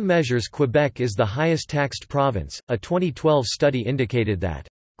 By some measures, Quebec is the highest taxed province. A 2012 study indicated that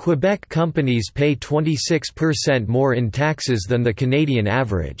Quebec companies pay 26% more in taxes than the Canadian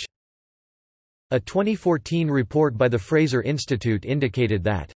average. A 2014 report by the Fraser Institute indicated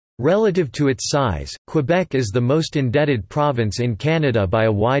that, relative to its size, Quebec is the most indebted province in Canada by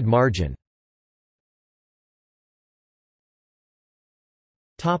a wide margin.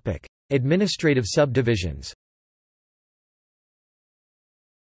 Administrative subdivisions.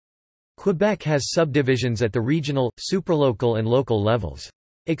 Quebec has subdivisions at the regional, supralocal and local levels.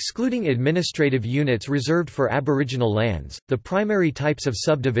 Excluding administrative units reserved for Aboriginal lands, the primary types of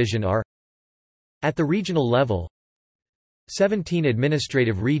subdivision are: at the regional level, 17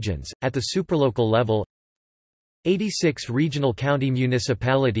 administrative regions; at the supralocal level, 86 regional county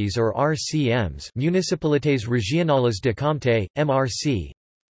municipalities or RCMs, Municipalités Régionales de Comté, MRC;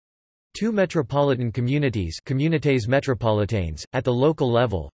 2 metropolitan communities, Communautés métropolitaines; at the local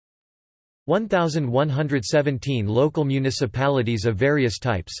level, 1,117 local municipalities of various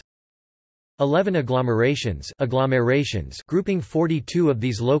types, 11 agglomerations grouping 42 of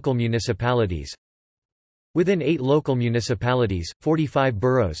these local municipalities, within 8 local municipalities, 45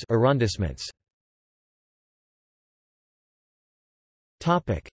 boroughs arrondissements.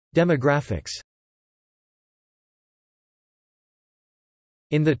 Demographics.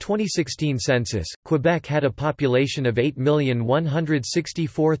 In the 2016 census, Quebec had a population of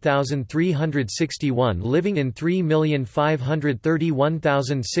 8,164,361 living in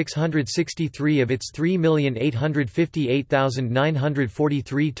 3,531,663 of its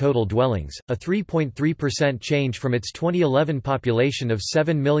 3,858,943 total dwellings, a 3.3% change from its 2011 population of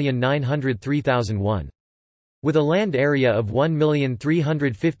 7,903,001. With a land area of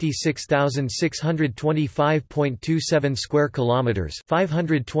 1,356,625.27 square kilometers,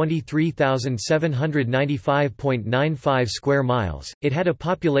 523,795.95 square miles, it had a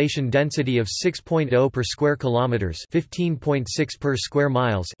population density of 6.0 per square kilometers, 15.6 per square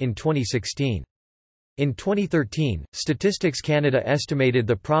miles in 2016. In 2013, Statistics Canada estimated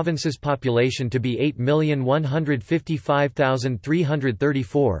the province's population to be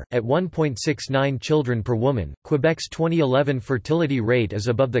 8,155,334, at 1.69 children per woman. Quebec's 2011 fertility rate is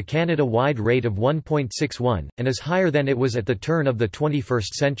above the Canada-wide rate of 1.61, and is higher than it was at the turn of the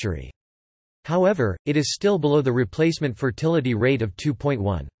 21st century. However, it is still below the replacement fertility rate of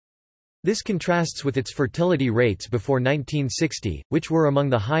 2.1. This contrasts with its fertility rates before 1960, which were among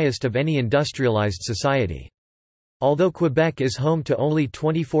the highest of any industrialized society. Although Quebec is home to only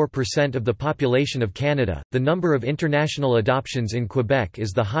 24% of the population of Canada, the number of international adoptions in Quebec is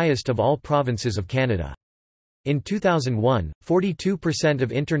the highest of all provinces of Canada. In 2001, 42%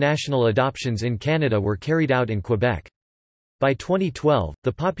 of international adoptions in Canada were carried out in Quebec. By 2012,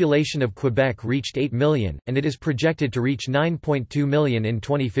 the population of Quebec reached 8 million, and it is projected to reach 9.2 million in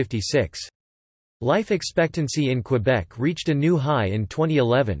 2056. Life expectancy in Quebec reached a new high in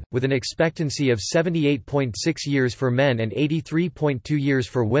 2011, with an expectancy of 78.6 years for men and 83.2 years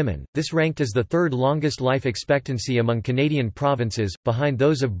for women. This ranked as the third longest life expectancy among Canadian provinces, behind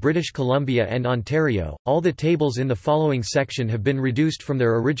those of British Columbia and Ontario. All the tables in the following section have been reduced from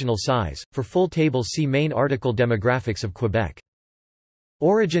their original size. For full tables, see main article Demographics of Quebec.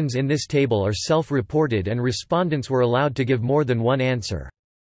 Origins in this table are self-reported and respondents were allowed to give more than one answer.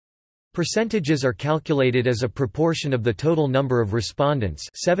 Percentages are calculated as a proportion of the total number of respondents,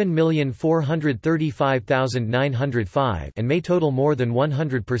 7,435,905, and may total more than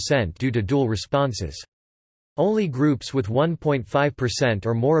 100% due to dual responses. Only groups with 1.5%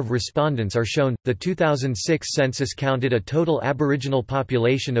 or more of respondents are shown. The 2006 census counted a total Aboriginal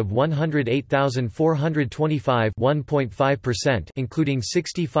population of 108,425, 1.5%, including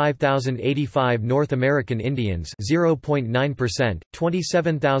 65,085 North American Indians, 0.9%,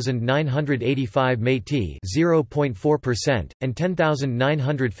 27,985 Métis, 0.4%, and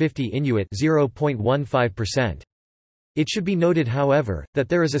 10,950 Inuit, 0.15%. It should be noted, however, that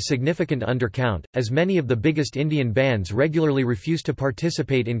there is a significant undercount, as many of the biggest Indian bands regularly refuse to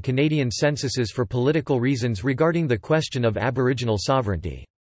participate in Canadian censuses for political reasons regarding the question of Aboriginal sovereignty.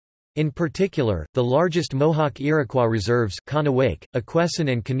 In particular, the largest Mohawk Iroquois reserves, Kahnawake, Akwesasne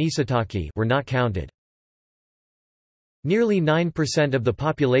and Kanesatake, were not counted. Nearly 9% of the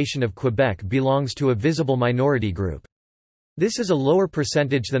population of Quebec belongs to a visible minority group. This is a lower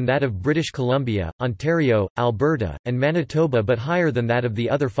percentage than that of British Columbia, Ontario, Alberta, and Manitoba, but higher than that of the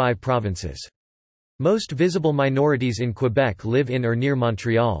other 5 provinces. Most visible minorities in Quebec live in or near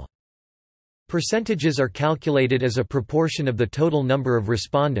Montreal. Percentages are calculated as a proportion of the total number of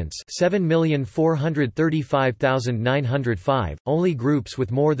respondents, 7,435,905. Only groups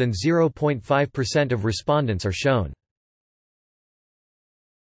with more than 0.5% of respondents are shown.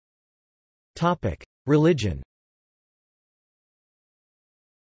 Topic: Religion.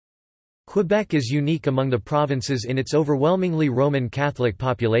 Quebec is unique among the provinces in its overwhelmingly Roman Catholic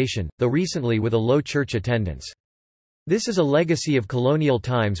population, though recently with a low church attendance. This is a legacy of colonial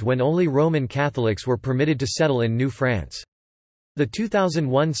times when only Roman Catholics were permitted to settle in New France. The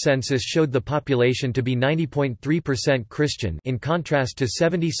 2001 census showed the population to be 90.3% Christian in contrast to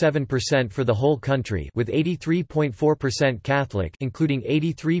 77% for the whole country, with 83.4% Catholic including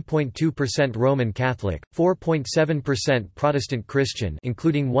 83.2% Roman Catholic, 4.7% Protestant Christian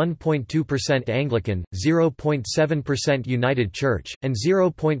including 1.2% Anglican, 0.7% United Church, and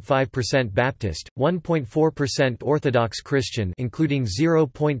 0.5% Baptist, 1.4% Orthodox Christian including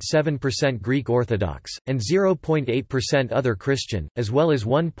 0.7% Greek Orthodox, and 0.8% other Christian, as well as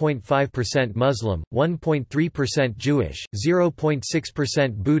 1.5% Muslim, 1.3% Jewish,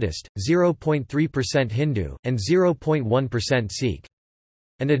 0.6% Buddhist, 0.3% Hindu, and 0.1% Sikh.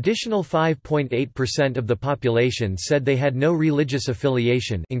 An additional 5.8% of the population said they had no religious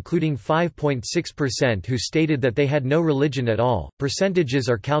affiliation, including 5.6% who stated that they had no religion at all. Percentages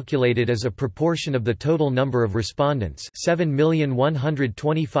are calculated as a proportion of the total number of respondents,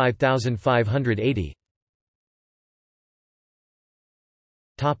 7,125,580.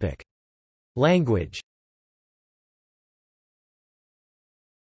 Language.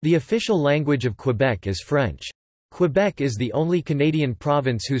 The official language of Quebec is French. Quebec is the only Canadian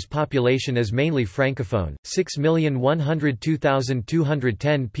province whose population is mainly francophone.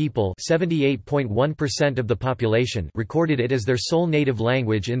 6,102,210 people, 78.1% of the population, recorded it as their sole native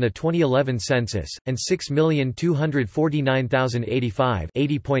language in the 2011 census, and 6,249,085,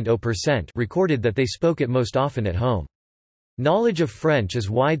 80.0%, recorded that they spoke it most often at home. Knowledge of French is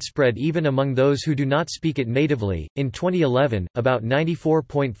widespread even among those who do not speak it natively. In 2011, about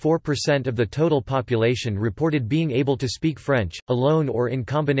 94.4% of the total population reported being able to speak French, alone or in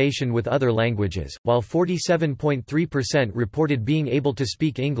combination with other languages, while 47.3% reported being able to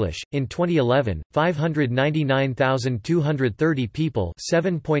speak English. In 2011, 599,230 people,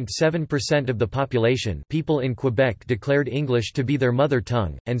 7.7% of the population, people in Quebec declared English to be their mother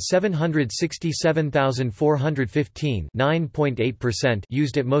tongue, and 767,415, 9.8%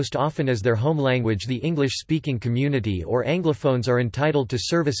 used it most often as their home language. The English-speaking community or Anglophones are entitled to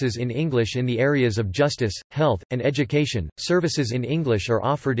services in English in the areas of justice, health, and education. Services in English are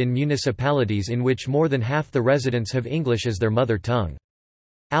offered in municipalities in which more than half the residents have English as their mother tongue.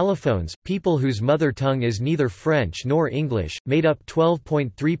 Allophones, people whose mother tongue is neither French nor English, made up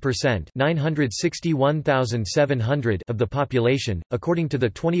 12.3% (961,700) of the population, according to the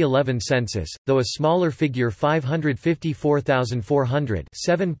 2011 census, though a smaller figure 554,400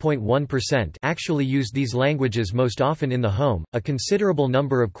 (7.1%) actually used these languages most often in the home. A considerable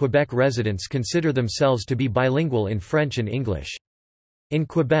number of Quebec residents consider themselves to be bilingual in French and English. In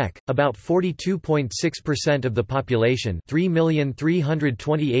Quebec, about 42.6% of the population,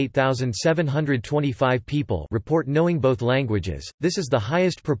 3,328,725 people, report knowing both languages. This is the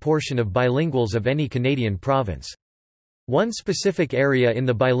highest proportion of bilinguals of any Canadian province. One specific area in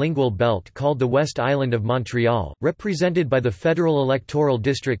the bilingual belt called the West Island of Montreal, represented by the federal electoral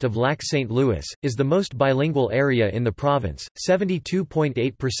district of Lac-Saint Louis, is the most bilingual area in the province.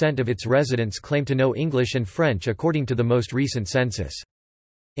 72.8% of its residents claim to know English and French according to the most recent census.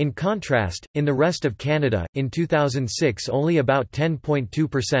 In contrast, in the rest of Canada, in 2006 only about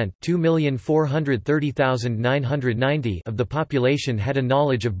 10.2% (2,430,990) of the population had a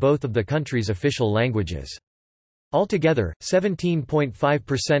knowledge of both of the country's official languages. Altogether,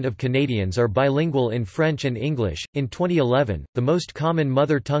 17.5% of Canadians are bilingual in French and English. In 2011, the most common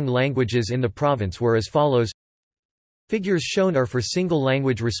mother tongue languages in the province were as follows. Figures shown are for single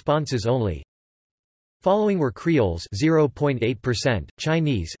language responses only. Following were Creoles 0.8%,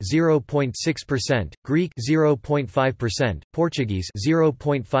 Chinese 0.6%, Greek 0.5%, Portuguese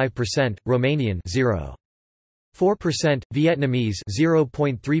 0.5%, Romanian 0.4%, Vietnamese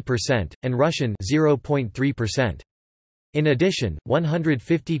 0.3%, and Russian 0.3%. In addition,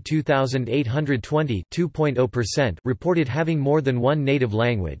 152,820 (2.0%) reported having more than one native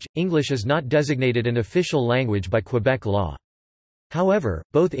language. English is not designated an official language by Quebec law. However,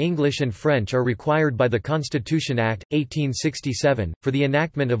 both English and French are required by the Constitution Act, 1867, for the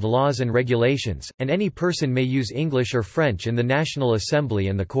enactment of laws and regulations, and any person may use English or French in the National Assembly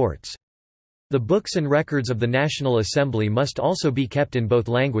and the courts. The books and records of the National Assembly must also be kept in both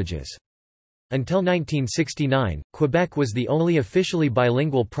languages. Until 1969, Quebec was the only officially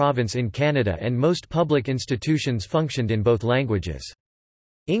bilingual province in Canada and most public institutions functioned in both languages.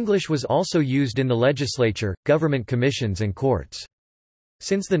 English was also used in the legislature, government commissions and courts.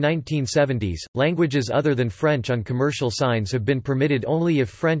 Since the 1970s, languages other than French on commercial signs have been permitted only if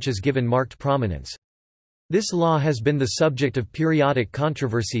French is given marked prominence. This law has been the subject of periodic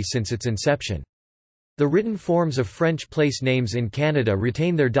controversy since its inception. The written forms of French place names in Canada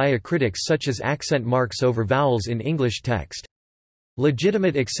retain their diacritics such as accent marks over vowels in English text.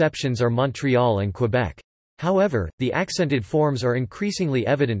 Legitimate exceptions are Montreal and Quebec. However, the accented forms are increasingly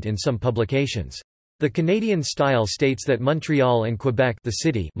evident in some publications. The Canadian style states that Montreal and Quebec, the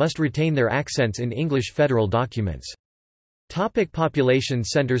city, must retain their accents in English federal documents. Topic: population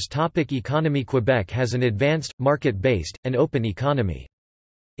centers. Topic: economy. Quebec has an advanced, market-based, and open economy.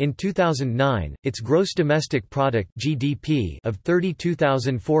 In 2009, its gross domestic product (GDP) of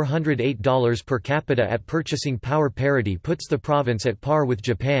 $32,408 per capita at purchasing power parity puts the province at par with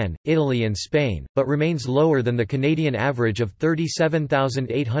Japan, Italy and Spain, but remains lower than the Canadian average of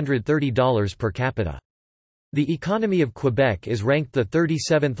 $37,830 per capita. The economy of Quebec is ranked the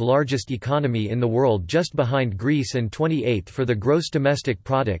 37th largest economy in the world, just behind Greece, and 28th for the gross domestic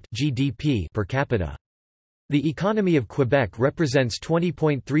product (GDP) per capita. The economy of Quebec represents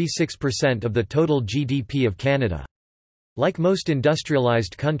 20.36% of the total GDP of Canada. Like most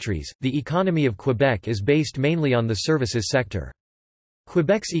industrialized countries, the economy of Quebec is based mainly on the services sector.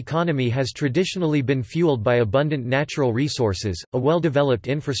 Quebec's economy has traditionally been fueled by abundant natural resources, a well-developed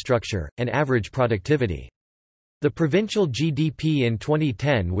infrastructure, and average productivity. The provincial GDP in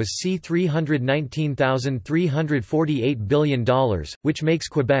 2010 was $319,348 billion, which makes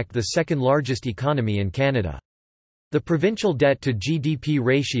Quebec the second-largest economy in Canada. The provincial debt-to-GDP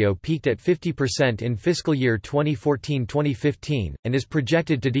ratio peaked at 50% in fiscal year 2014-2015, and is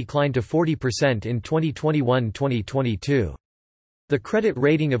projected to decline to 40% in 2021-2022. The credit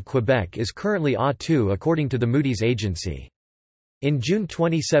rating of Quebec is currently A2 according to the Moody's agency. In June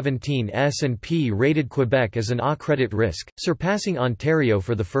 2017, S&P rated Quebec as an A credit risk, surpassing Ontario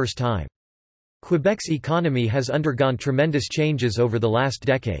for the first time. Quebec's economy has undergone tremendous changes over the last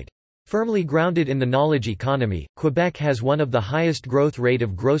decade. Firmly grounded in the knowledge economy, Quebec has one of the highest growth rate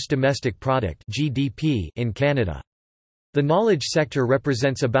of gross domestic product (GDP) in Canada. The knowledge sector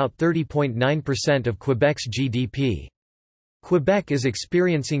represents about 30.9% of Quebec's GDP. Quebec is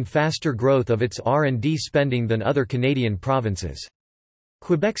experiencing faster growth of its R&D spending than other Canadian provinces.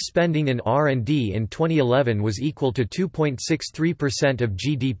 Quebec's spending in R&D in 2011 was equal to 2.63% of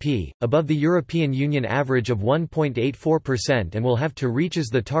GDP, above the European Union average of 1.84%, and will have to reach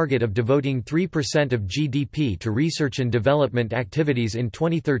the target of devoting 3% of GDP to research and development activities in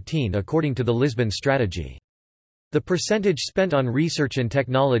 2013 according to the Lisbon Strategy. The percentage spent on research and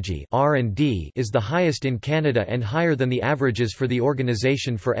technology (R&D) is the highest in Canada and higher than the averages for the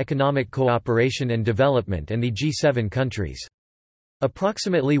Organisation for Economic Cooperation and Development and the G7 countries.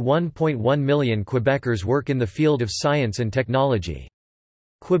 Approximately 1.1 million Quebecers work in the field of science and technology.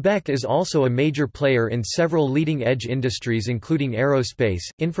 Quebec is also a major player in several leading-edge industries including aerospace,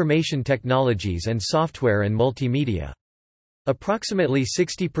 information technologies and software and multimedia. Approximately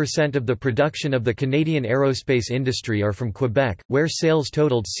 60% of the production of the Canadian aerospace industry are from Quebec, where sales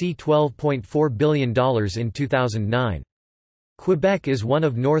totaled $12.4 billion in 2009. Quebec is one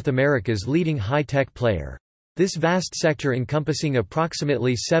of North America's leading high-tech player. This vast sector encompassing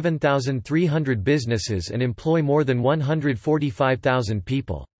approximately 7,300 businesses and employ more than 145,000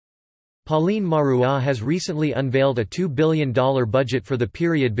 people. Pauline Marois has recently unveiled a $2 billion budget for the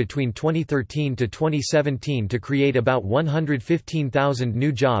period between 2013 to 2017 to create about 115,000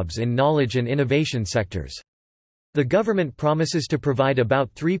 new jobs in knowledge and innovation sectors. The government promises to provide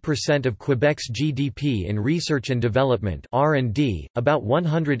about 3% of Quebec's GDP in research and development (R&D). About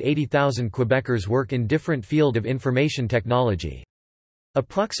 180,000 Quebecers work in different fields of information technology.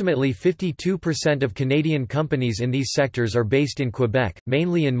 Approximately 52% of Canadian companies in these sectors are based in Quebec,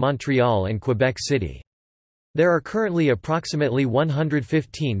 mainly in Montreal and Quebec City. There are currently approximately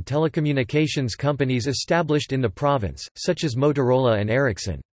 115 telecommunications companies established in the province, such as Motorola and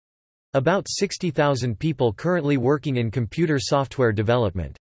Ericsson. About 60,000 people currently working in computer software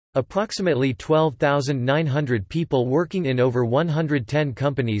development. Approximately 12,900 people working in over 110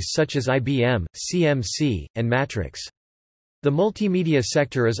 companies such as IBM, CMC, and Matrix. The multimedia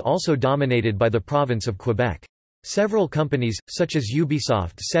sector is also dominated by the province of Quebec. Several companies, such as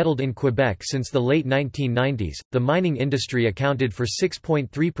Ubisoft, settled in Quebec since the late 1990s. The mining industry accounted for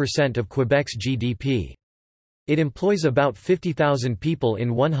 6.3% of Quebec's GDP. It employs about 50,000 people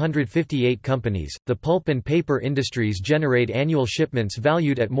in 158 companies. The pulp and paper industries generate annual shipments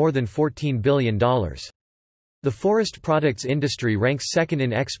valued at more than $14 billion. The forest products industry ranks second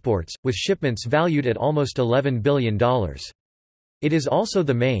in exports, with shipments valued at almost $11 billion. It is also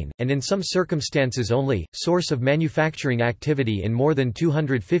the main, and in some circumstances only, source of manufacturing activity in more than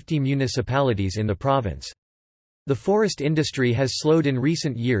 250 municipalities in the province. The forest industry has slowed in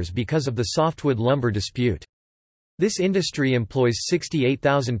recent years because of the softwood lumber dispute. This industry employs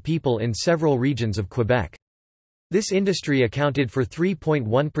 68,000 people in several regions of Quebec. This industry accounted for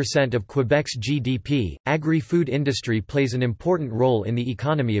 3.1% of Quebec's GDP. Agri-food industry plays an important role in the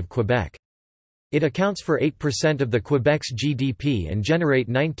economy of Quebec. It accounts for 8% of the Quebec's GDP and generate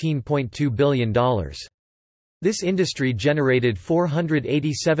 $19.2 billion. This industry generated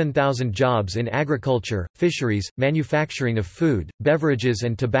 487,000 jobs in agriculture, fisheries, manufacturing of food, beverages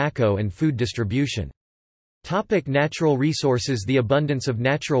and tobacco and food distribution. Natural resources. The abundance of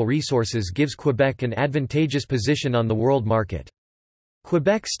natural resources gives Quebec an advantageous position on the world market.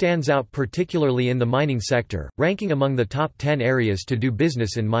 Quebec stands out particularly in the mining sector, ranking among the top 10 areas to do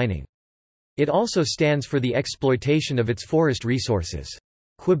business in mining. It also stands for the exploitation of its forest resources.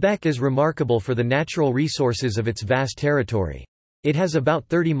 Quebec is remarkable for the natural resources of its vast territory. It has about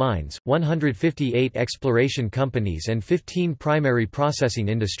 30 mines, 158 exploration companies and 15 primary processing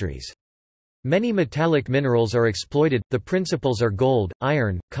industries. Many metallic minerals are exploited, the principals are gold,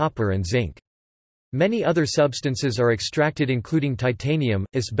 iron, copper and zinc. Many other substances are extracted including titanium,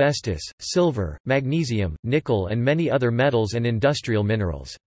 asbestos, silver, magnesium, nickel and many other metals and industrial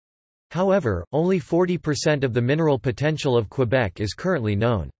minerals. However, only 40% of the mineral potential of Quebec is currently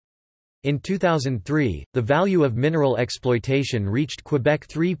known. In 2003, the value of mineral exploitation reached Quebec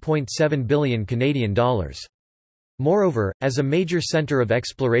 $3.7 billion Canadian dollars. Moreover, as a major centre of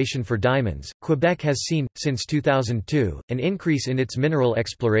exploration for diamonds, Quebec has seen, since 2002, an increase in its mineral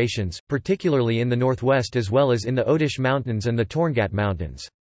explorations, particularly in the northwest as well as in the Hautes Mountains and the Torngat Mountains.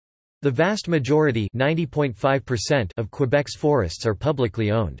 The vast majority (90.5%) of Quebec's forests are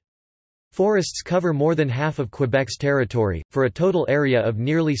publicly owned. Forests cover more than half of Quebec's territory, for a total area of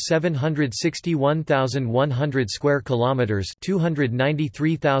nearly 761,100 square kilometers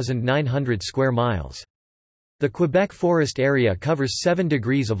 (293,900 square miles). The Quebec forest area covers 7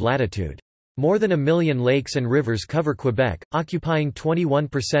 degrees of latitude. More than 1 million lakes and rivers cover Quebec, occupying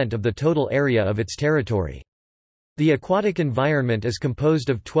 21% of the total area of its territory. The aquatic environment is composed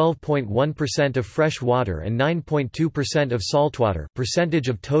of 12.1% of fresh water and 9.2% of saltwater, percentage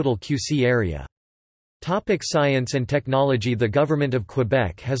of total QC area. Science and technology. The government of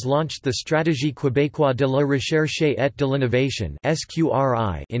Quebec has launched the Stratégie québécoise de la recherche et de l'innovation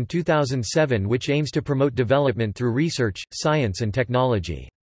 (SQRI) in 2007, which aims to promote development through research, science and technology.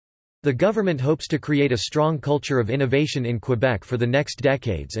 The government hopes to create a strong culture of innovation in Quebec for the next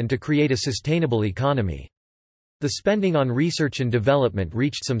decades and to create a sustainable economy. The spending on research and development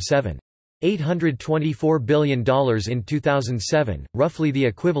reached some $7.824 billion in 2007, roughly the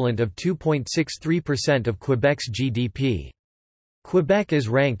equivalent of 2.63% of Quebec's GDP. Quebec is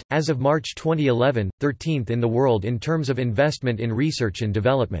ranked, as of March 2011, 13th in the world in terms of investment in research and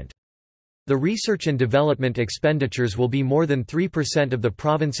development. The research and development expenditures will be more than 3% of the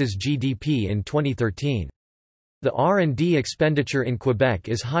province's GDP in 2013. The R&D expenditure in Quebec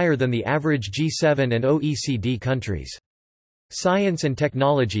is higher than the average G7 and OECD countries. Science and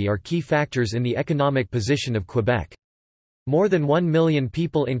technology are key factors in the economic position of Quebec. More than 1 million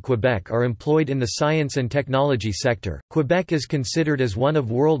people in Quebec are employed in the science and technology sector. Quebec is considered as one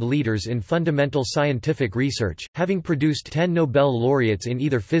of world leaders in fundamental scientific research, having produced 10 Nobel laureates in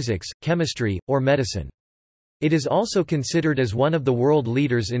either physics, chemistry, or medicine. It is also considered as one of the world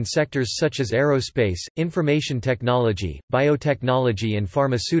leaders in sectors such as aerospace, information technology, biotechnology and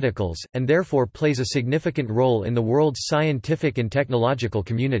pharmaceuticals, and therefore plays a significant role in the world's scientific and technological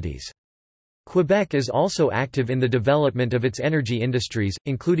communities. Quebec is also active in the development of its energy industries,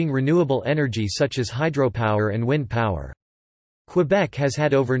 including renewable energy such as hydropower and wind power. Quebec has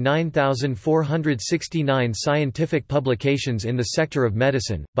had over 9,469 scientific publications in the sector of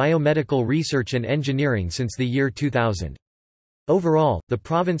medicine, biomedical research and engineering since the year 2000. Overall, the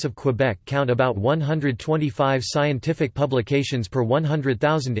province of Quebec count about 125 scientific publications per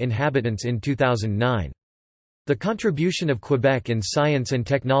 100,000 inhabitants in 2009. The contribution of Quebec in science and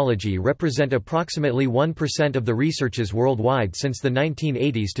technology represent approximately 1% of the researches worldwide since the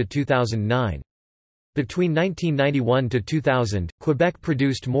 1980s to 2009. Between 1991 to 2000, Quebec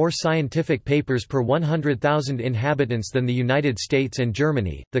produced more scientific papers per 100,000 inhabitants than the United States and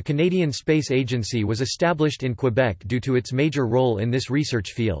Germany. The Canadian Space Agency was established in Quebec due to its major role in this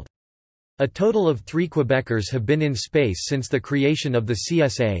research field. A total of 3 Quebecers have been in space since the creation of the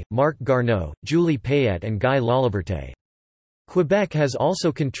CSA: Marc Garneau, Julie Payette and Guy Laliberté. Quebec has also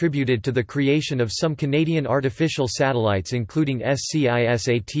contributed to the creation of some Canadian artificial satellites including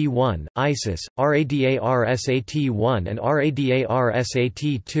SCISAT-1, ISIS, RADARSAT-1 and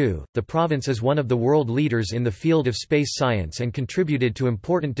RADARSAT-2. The province is one of the world leaders in the field of space science and contributed to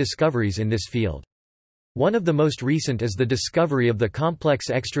important discoveries in this field. One of the most recent is the discovery of the complex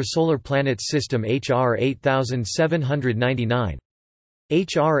extrasolar planets system HR 8799.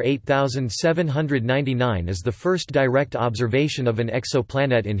 HR 8799 is the first direct observation of an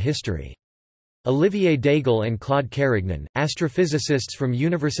exoplanet in history. Olivier Daigle and Claude Carignan, astrophysicists from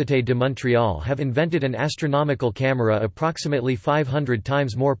Université de Montréal, have invented an astronomical camera approximately 500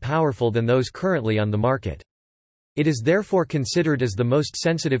 times more powerful than those currently on the market. It is therefore considered as the most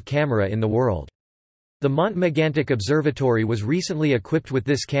sensitive camera in the world. The Mont Megantic Observatory was recently equipped with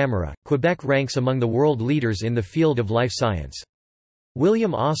this camera. Quebec ranks among the world leaders in the field of life science.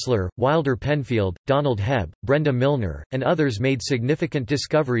 William Osler, Wilder Penfield, Donald Hebb, Brenda Milner, and others made significant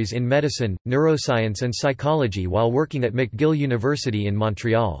discoveries in medicine, neuroscience and psychology while working at McGill University in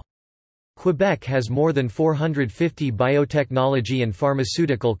Montreal. Quebec has more than 450 biotechnology and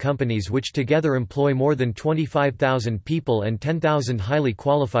pharmaceutical companies which together employ more than 25,000 people and 10,000 highly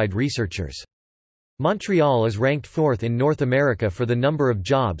qualified researchers. Montreal is ranked 4th in North America for the number of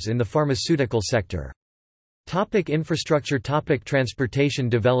jobs in the pharmaceutical sector. Infrastructure. Transportation.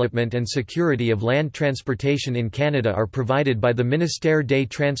 Development and security of land transportation in Canada are provided by the Ministère des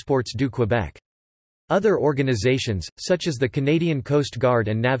Transports du Québec. Other organizations, such as the Canadian Coast Guard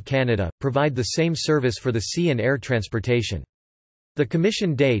and NAV Canada, provide the same service for the sea and air transportation. The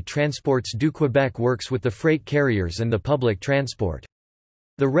Commission des Transports du Québec works with the freight carriers and the public transport.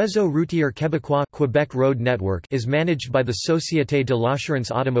 The Réseau routier québécois Quebec Road Network is managed by the Société de l'Assurance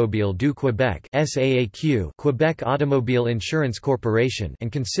Automobile du Québec (SAAQ) Quebec Automobile Insurance Corporation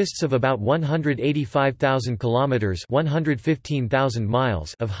and consists of about 185,000 kilometers (115,000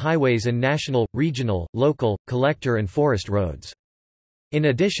 miles) of highways and national, regional, local, collector and forest roads. In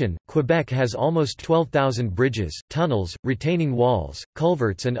addition, Quebec has almost 12,000 bridges, tunnels, retaining walls,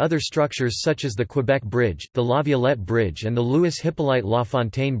 culverts and other structures such as the Quebec Bridge, the La Violette Bridge and the Louis-Hippolyte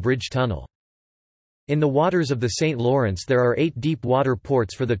Lafontaine Bridge Tunnel. In the waters of the St. Lawrence there are 8 deep water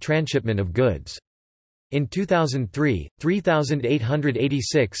ports for the transshipment of goods. In 2003,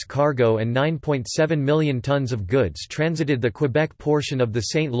 3,886 cargo and 9.7 million tons of goods transited the Quebec portion of the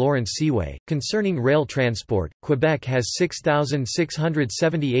St. Lawrence Seaway. Concerning rail transport, Quebec has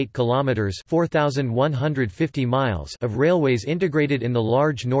 6,678 kilometers (4,150 miles) of railways integrated in the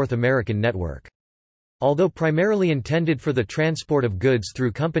large North American network. Although primarily intended for the transport of goods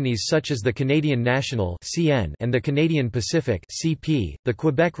through companies such as the Canadian National (CN) and the Canadian Pacific (CP), the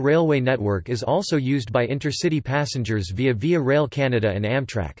Quebec Railway network is also used by intercity passengers via Via Rail Canada and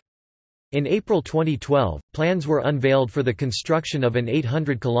Amtrak. In April 2012, plans were unveiled for the construction of an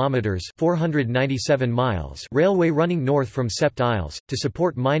 800 kilometers (497 miles) railway running north from Sept Isles to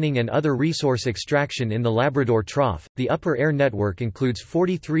support mining and other resource extraction in the Labrador Trough. The Upper Air network includes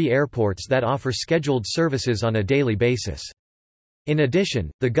 43 airports that offer scheduled services on a daily basis. In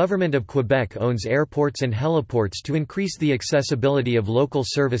addition, the Government of Quebec owns airports and heliports to increase the accessibility of local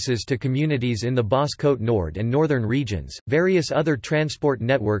services to communities in the Basse-Côte-Nord and northern regions. Various other transport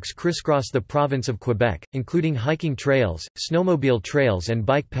networks crisscross the province of Quebec, including hiking trails, snowmobile trails, and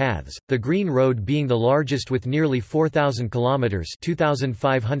bike paths, the Green Road being the largest with nearly 4,000 kilometers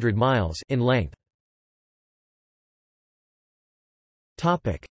 (2,500 miles) in length.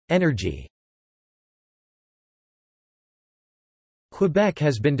 Topic: Energy. Quebec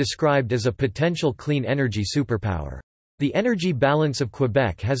has been described as a potential clean energy superpower. The energy balance of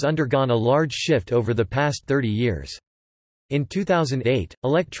Quebec has undergone a large shift over the past 30 years. In 2008,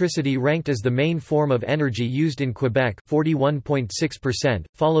 electricity ranked as the main form of energy used in Quebec 41.6%,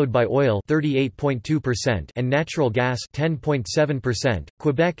 followed by oil 38.2% and natural gas 10.7%.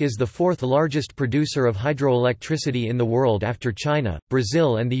 Quebec is the 4th largest producer of hydroelectricity in the world after China,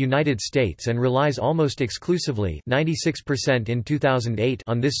 Brazil and the United States and relies almost exclusively 96% in 2008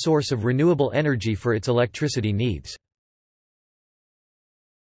 on this source of renewable energy for its electricity needs.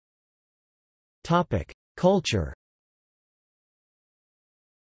 Culture.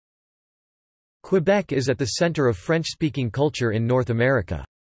 Quebec is at the center of French-speaking culture in North America.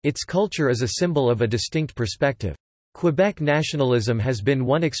 Its culture is a symbol of a distinct perspective. Quebec nationalism has been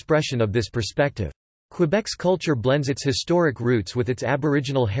one expression of this perspective. Quebec's culture blends its historic roots with its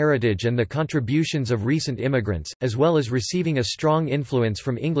Aboriginal heritage and the contributions of recent immigrants, as well as receiving a strong influence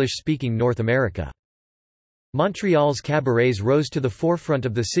from English-speaking North America. Montreal's cabarets rose to the forefront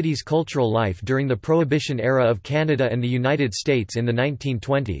of the city's cultural life during the Prohibition era of Canada and the United States in the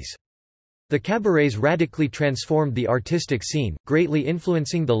 1920s. The cabarets radically transformed the artistic scene, greatly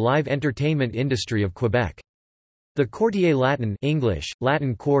influencing the live entertainment industry of Quebec. The Quartier Latin English,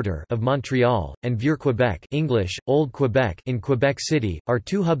 Latin Quarter of Montreal, and Vieux Quebec English, Old Quebec in Quebec City, are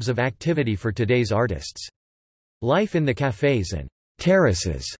two hubs of activity for today's artists. Life in the cafés and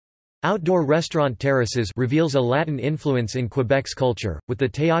terraces, outdoor restaurant terraces, reveals a Latin influence in Quebec's culture, with the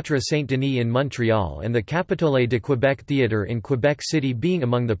Théâtre Saint-Denis in Montreal and the Capitole de Québec Theatre in Quebec City being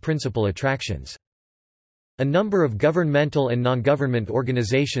among the principal attractions. A number of governmental and non-government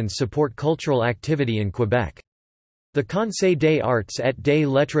organizations support cultural activity in Quebec. The Conseil des Arts et des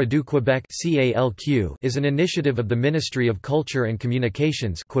Lettres du Québec is an initiative of the Ministry of Culture and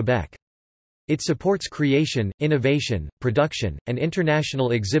Communications Quebec. It supports creation, innovation, production, and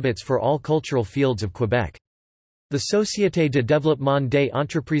international exhibits for all cultural fields of Quebec. The Société de développement des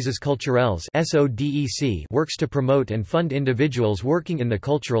entreprises culturelles works to promote and fund individuals working in the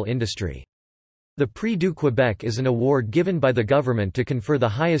cultural industry. The Prix du Québec is an award given by the government to confer the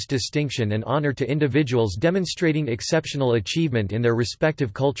highest distinction and honor to individuals demonstrating exceptional achievement in their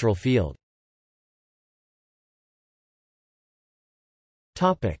respective cultural field.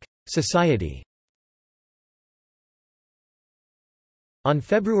 Society. On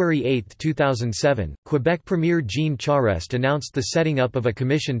February 8, 2007, Quebec Premier Jean Charest announced the setting up of a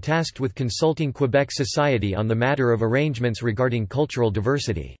commission tasked with consulting Quebec society on the matter of arrangements regarding cultural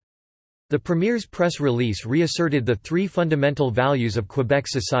diversity. The Premier's press release reasserted the three fundamental values of Quebec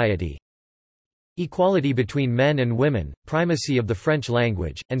society: equality between men and women, primacy of the French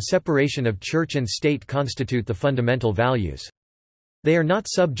language, and separation of church and state constitute the fundamental values. They are not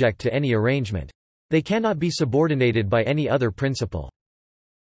subject to any arrangement. They cannot be subordinated by any other principle.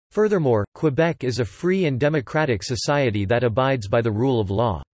 Furthermore, Quebec is a free and democratic society that abides by the rule of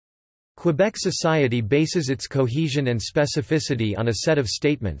law. Quebec society bases its cohesion and specificity on a set of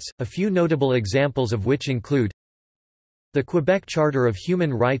statements, a few notable examples of which include the Quebec Charter of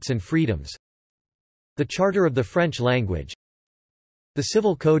Human Rights and Freedoms, the Charter of the French Language, the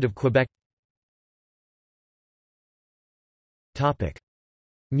Civil Code of Quebec.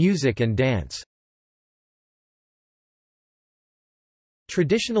 Music and dance.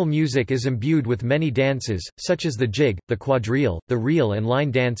 Traditional music is imbued with many dances, such as the jig, the quadrille, the reel and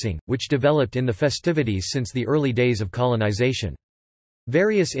line dancing, which developed in the festivities since the early days of colonization.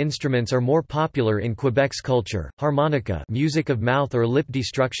 Various instruments are more popular in Quebec's culture: harmonica, music of mouth or lip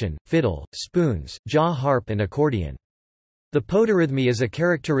destruction, fiddle, spoons, jaw harp and accordion. The podarrhythmy is a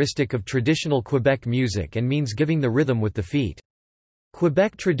characteristic of traditional Quebec music and means giving the rhythm with the feet.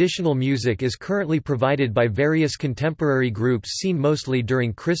 Quebec traditional music is currently provided by various contemporary groups seen mostly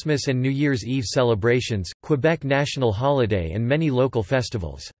during Christmas and New Year's Eve celebrations, Quebec national holiday and many local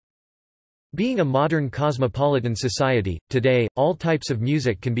festivals. Being a modern cosmopolitan society, today, all types of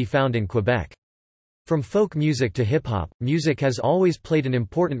music can be found in Quebec. From folk music to hip-hop, music has always played an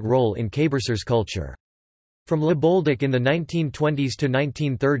important role in Québécois culture. From Le Bolduc in the 1920s to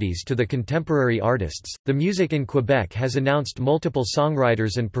 1930s to the contemporary artists, the music in Quebec has announced multiple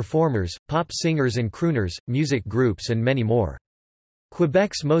songwriters and performers, pop singers and crooners, music groups and many more.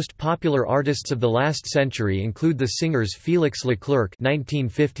 Quebec's most popular artists of the last century include the singers Félix Leclerc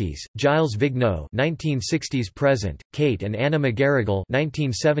 (1950s), Gilles Vigneault (1960s present), Kate and Anna McGarrigle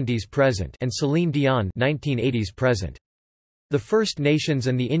 (1970s present), and Céline Dion (1980s present). The First Nations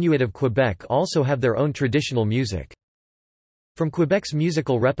and the Inuit of Quebec also have their own traditional music. From Quebec's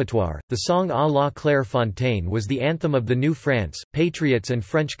musical repertoire, the song À la Claire Fontaine was the anthem of the New France, Patriots and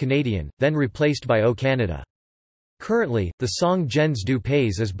French Canadian, then replaced by O Canada. Currently, the song Gens du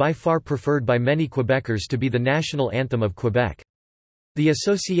Pays is by far preferred by many Quebecers to be the national anthem of Quebec. The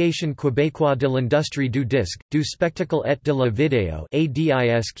Association québécoise de l'industrie du disque, du spectacle et de la vidéo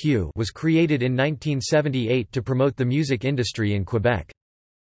was created in 1978 to promote the music industry in Quebec.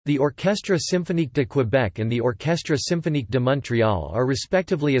 The Orchestre Symphonique de Québec and the Orchestre Symphonique de Montréal are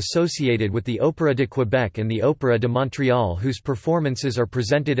respectively associated with the Opéra de Québec and the Opéra de Montréal, whose performances are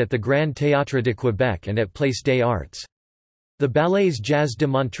presented at the Grand Théâtre de Québec and at Place des Arts. The Ballets Jazz de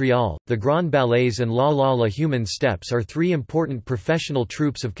Montréal, the Grand Ballets and La La La Human Steps are three important professional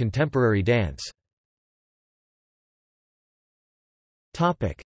troupes of contemporary dance.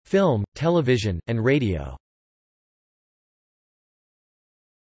 Film, television, and radio.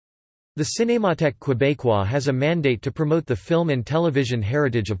 The Cinémathèque québécoise has a mandate to promote the film and television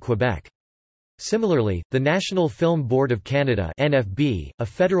heritage of Quebec. Similarly, the National Film Board of Canada (NFB), a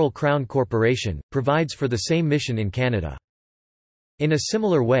federal crown corporation, provides for the same mission in Canada. In a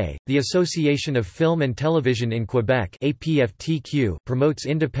similar way, the Association of Film and Television in Quebec (APFTQ) promotes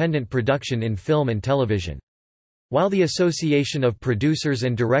independent production in film and television. While the Association of Producers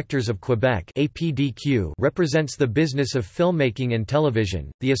and Directors of Quebec (APDQ) represents the business of filmmaking and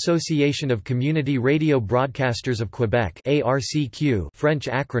television, the Association of Community Radio Broadcasters of Quebec (ARCQ) French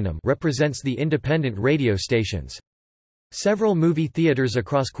acronym represents the independent radio stations. Several movie theaters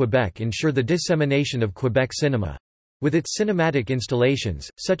across Quebec ensure the dissemination of Quebec cinema. With its cinematic installations,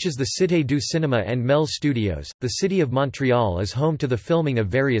 such as the Cité du Cinéma and Mel Studios, the city of Montreal is home to the filming of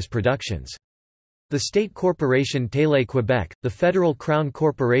various productions. The state corporation Télé-Québec, the federal crown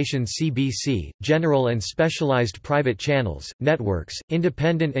corporation CBC, general and specialized private channels, networks,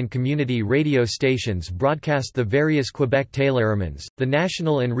 independent and community radio stations broadcast the various Quebec télérémons, the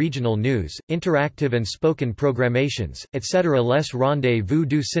national and regional news, interactive and spoken programations, etc. Les Rendez-vous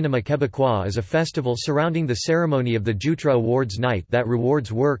du Cinéma Québécois is a festival surrounding the ceremony of the Jutra Awards night that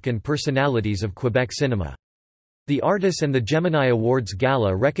rewards work and personalities of Quebec cinema. The Artis and the Gemini Awards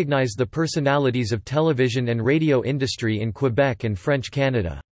Gala recognize the personalities of television and radio industry in Quebec and French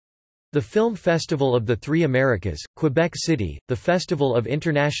Canada. The Film Festival of the Three Americas, Quebec City, the Festival of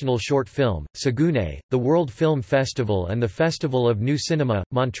International Short Film, Saguenay, the World Film Festival and the Festival of New Cinema,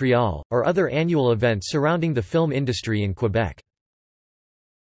 Montreal, are other annual events surrounding the film industry in Quebec.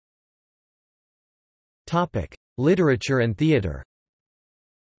 Literature and theatre.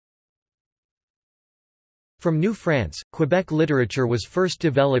 From New France, Quebec literature was first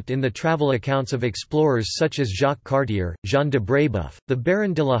developed in the travel accounts of explorers such as Jacques Cartier, Jean de Brébeuf, the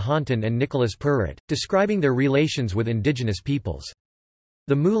Baron de la Hontan and Nicolas Perrot, describing their relations with indigenous peoples.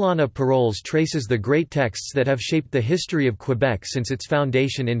 The Moulin à Paroles traces the great texts that have shaped the history of Quebec since its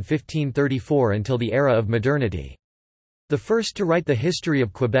foundation in 1534 until the era of modernity. The first to write the history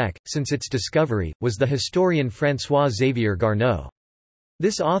of Quebec, since its discovery, was the historian François-Xavier Garneau.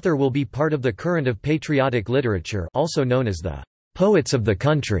 This author will be part of the current of patriotic literature, also known as the poets of the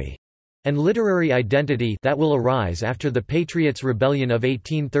country, and literary identity that will arise after the Patriots' Rebellion of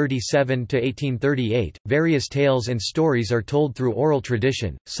 1837–1838. Various tales and stories are told through oral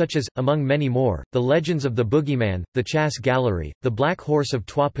tradition, such as, among many more, the legends of the Boogeyman, the Chasse Gallery, the Black Horse of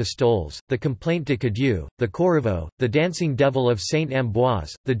Trois Pistoles, the Complaint de Cadieux, the Corriveau, the Dancing Devil of Saint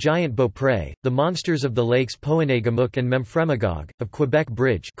Ambroise, the Giant Beaupré, the monsters of the lakes Poenégamook and Memphremagog, of Quebec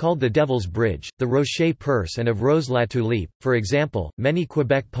Bridge called the Devil's Bridge, the Rocher Purse and of Rose la Tulipe. For example, many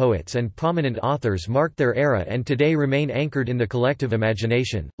Quebec poets and prominent authors marked their era and today remain anchored in the collective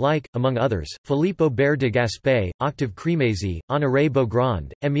imagination, like, among others, Philippe Aubert de Gaspé, Octave Crémazie, Honoré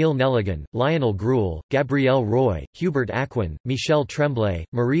Beaugrand, Émile Nelligan, Lionel Gruel, Gabriel Roy, Hubert Aquin, Michel Tremblay,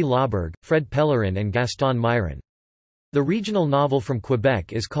 Marie Lauberg, Fred Pellerin and Gaston Myron. The regional novel from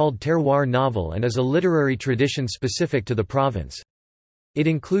Quebec is called terroir novel and is a literary tradition specific to the province. It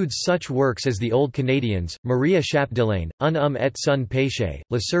includes such works as The Old Canadians, Maria Chapdelaine, Un et son péché,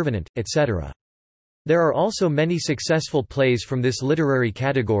 Le Survenant, etc. There are also many successful plays from this literary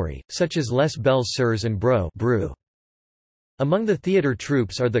category, such as Les Belles Sœurs and Bru. Among the theatre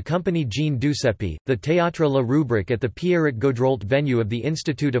troupes are the Compagnie Jean Duceppe, the Théâtre La Rubrique at the Pierrick Gaudreault venue of the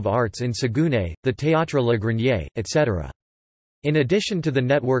Institute of Arts in Saguenay, the Théâtre Le Grenier, etc. In addition to the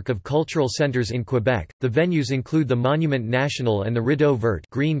network of cultural centres in Quebec, the venues include the Monument National and the Rideau Vert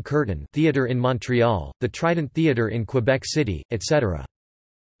Green Curtain Theatre in Montreal, the Trident Theatre in Quebec City, etc.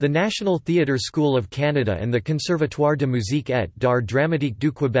 The National Theatre School of Canada and the Conservatoire de musique et d'art dramatique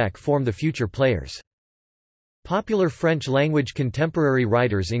du Québec form the future players. Popular French-language contemporary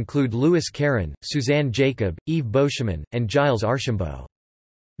writers include Louis Caron, Suzanne Jacob, Yves Beauchemin, and Gilles Archambault.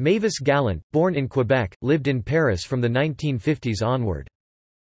 Mavis Gallant, born in Quebec, lived in Paris from the 1950s onward.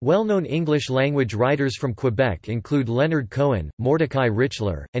 Well-known English-language writers from Quebec include Leonard Cohen, Mordecai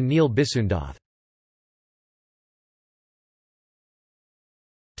Richler, and Neil Bissoondoth.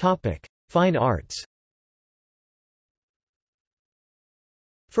 Fine arts.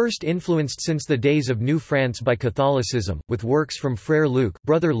 First influenced since the days of New France by Catholicism, with works from Frère Luc,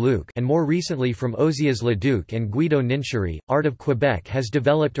 Brother Luc, and more recently from Ozias Leduc and Guido Nincheri, art of Quebec has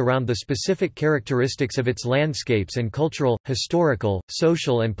developed around the specific characteristics of its landscapes and cultural, historical,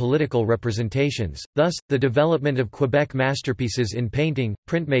 social and political representations. Thus, the development of Quebec masterpieces in painting,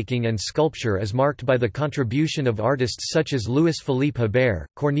 printmaking and sculpture is marked by the contribution of artists such as Louis-Philippe Hébert,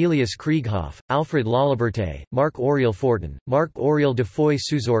 Cornelius Krieghoff, Alfred Laliberté, Marc-Aurèle Fortin, Marc-Aurèle de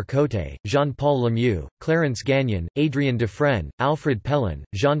Foix-Suzor Côté, Jean-Paul Lemieux, Clarence Gagnon, Adrien Dufresne, Alfred Pellin,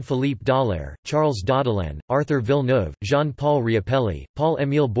 Jean-Philippe Dallaire, Charles Daudelin, Arthur Villeneuve, Jean-Paul Riopelli,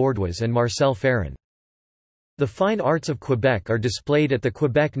 Paul-Émile Bourdois and Marcel Ferrin. The fine arts of Quebec are displayed at the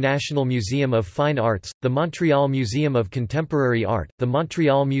Quebec National Museum of Fine Arts, the Montreal Museum of Contemporary Art, the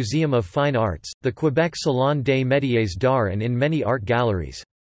Montreal Museum of Fine Arts, the Quebec Salon des Métiers d'Art and in many art galleries.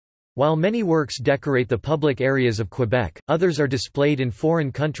 While many works decorate the public areas of Quebec, others are displayed in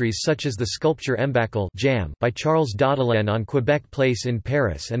foreign countries such as the sculpture Embâcle (Jam) by Charles Daudelin on Quebec Place in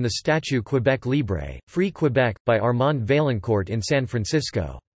Paris and the statue Quebec Libre, Free Quebec, by Armand Vaillancourt in San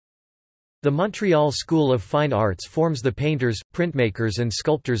Francisco. The Montreal School of Fine Arts forms the painters, printmakers and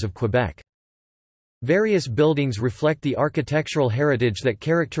sculptors of Quebec. Various buildings reflect the architectural heritage that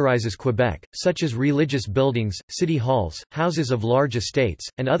characterizes Quebec, such as religious buildings, city halls, houses of large estates,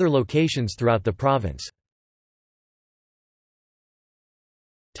 and other locations throughout the province.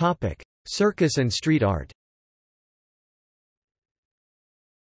 Circus and street art.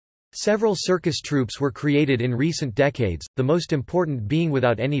 Several circus troupes were created in recent decades, the most important being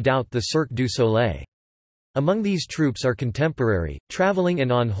without any doubt the Cirque du Soleil. Among these troupes are contemporary, traveling and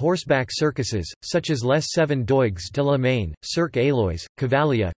on horseback circuses, such as Les Seven Doigues de la Main, Cirque Aloys,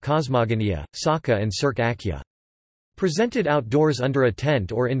 Cavalia, Cosmogonia, Saka and Cirque Accia. Presented outdoors under a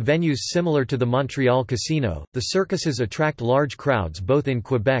tent or in venues similar to the Montreal Casino, the circuses attract large crowds both in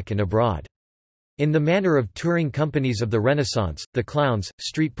Quebec and abroad. In the manner of touring companies of the Renaissance, the clowns,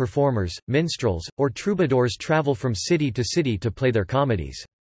 street performers, minstrels, or troubadours travel from city to city to play their comedies.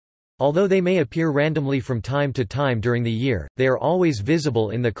 Although they may appear randomly from time to time during the year, they are always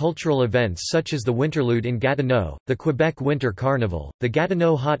visible in the cultural events such as the Winterlude in Gatineau, the Quebec Winter Carnival, the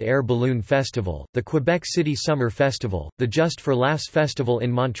Gatineau Hot Air Balloon Festival, the Quebec City Summer Festival, the Just for Laughs Festival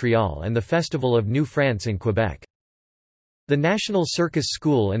in Montreal and the Festival of New France in Quebec. The National Circus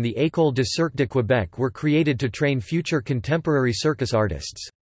School and the École de Cirque de Québec were created to train future contemporary circus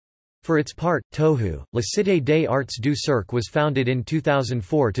artists. For its part, Tohu, La Cité des Arts du Cirque was founded in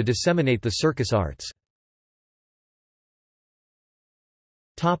 2004 to disseminate the circus arts.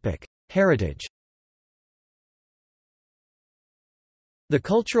 Heritage. The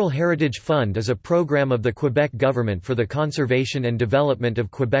Cultural Heritage Fund is a program of the Quebec government for the conservation and development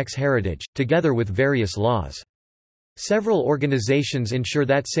of Quebec's heritage, together with various laws. Several organizations ensure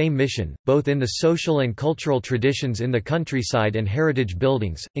that same mission, both in the social and cultural traditions in the countryside and heritage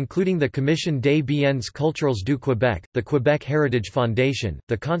buildings, including the Commission des Biens Culturels du Québec, the Quebec Heritage Foundation,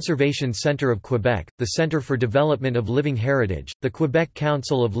 the Conservation Centre of Quebec, the Centre for Development of Living Heritage, the Quebec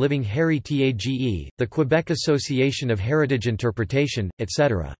Council of Living Heritage, the Quebec Association of Heritage Interpretation,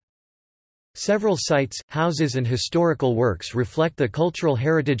 etc. Several sites, houses and historical works reflect the cultural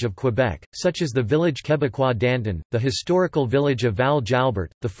heritage of Quebec, such as the village Québécois d'Antin, the historical village of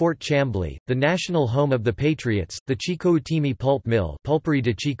Val-Jalbert, the Fort Chambly, the national home of the Patriots, the Chicoutimi Pulp Mill, Pulperie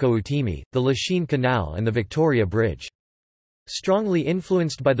de Chicoutimi, the Lachine Canal and the Victoria Bridge. Strongly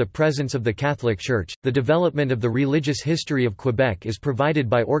influenced by the presence of the Catholic Church, the development of the religious history of Quebec is provided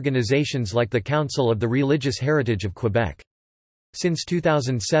by organizations like the Council of the Religious Heritage of Quebec. Since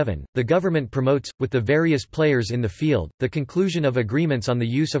 2007, the government promotes, with the various players in the field, the conclusion of agreements on the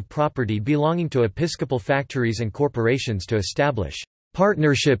use of property belonging to episcopal factories and corporations to establish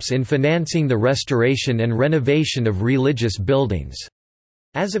partnerships in financing the restoration and renovation of religious buildings.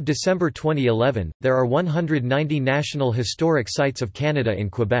 As of December 2011, there are 190 National Historic Sites of Canada in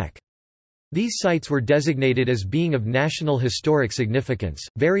Quebec. These sites were designated as being of national historic significance.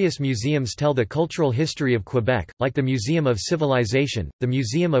 Various museums tell the cultural history of Quebec, like the Museum of Civilization, the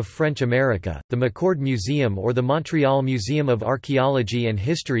Museum of French America, the McCord Museum, or the Montreal Museum of Archaeology and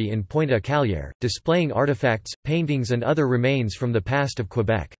History in Pointe-à-Callière, displaying artifacts, paintings, and other remains from the past of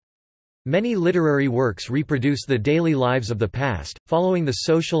Quebec. Many literary works reproduce the daily lives of the past, following the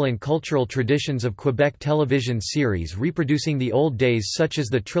social and cultural traditions of Quebec. Television series reproducing the old days such as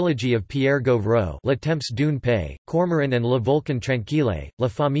the trilogy of Pierre Gauvreau, Le Temps d'une paix, Cormoran and Le Volcan Tranquille, La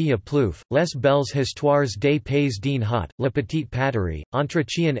Famille Plouffe, Les Belles Histoires des Pays d'un Hot, La Petite Patrie,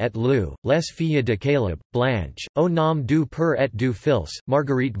 Entretien et Loup, Les Filles de Caleb, Blanche, Au nom du Père et du Fils,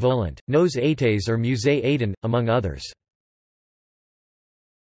 Marguerite Volant, Nos Étés or Musée Aden, among others.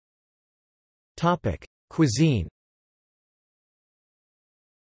 Cuisine.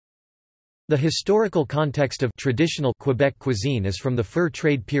 The historical context of traditional Quebec cuisine is from the fur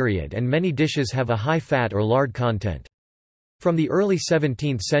trade period, and many dishes have a high fat or lard content. From the early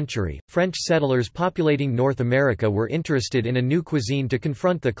 17th century, French settlers populating North America were interested in a new cuisine to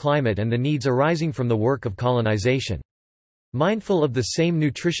confront the climate and the needs arising from the work of colonization. Mindful of the same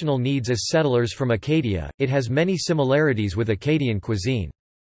nutritional needs as settlers from Acadia, it has many similarities with Acadian cuisine.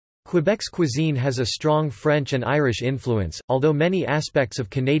 Quebec's cuisine has a strong French and Irish influence, although many aspects of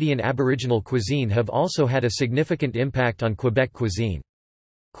Canadian Aboriginal cuisine have also had a significant impact on Quebec cuisine.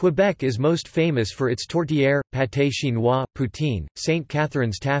 Quebec is most famous for its tourtière, pâté chinois, poutine, St.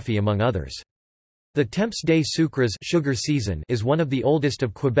 Catherine's taffy among others. The Temps des Sucres sugar season is one of the oldest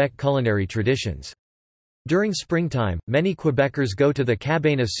of Quebec culinary traditions. During springtime, many Quebecers go to the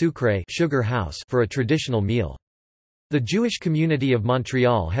cabane à sucre sugar house for a traditional meal. The Jewish community of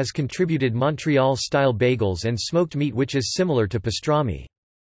Montreal has contributed Montreal-style bagels and smoked meat which is similar to pastrami.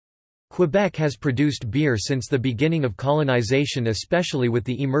 Quebec has produced beer since the beginning of colonization, especially with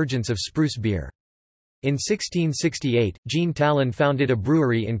the emergence of spruce beer. In 1668, Jean Talon founded a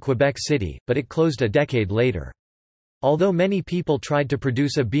brewery in Quebec City, but it closed a decade later. Although many people tried to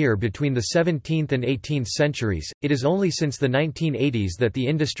produce a beer between the 17th and 18th centuries, it is only since the 1980s that the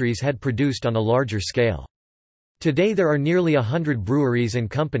industries had produced on a larger scale. Today there are nearly 100 breweries and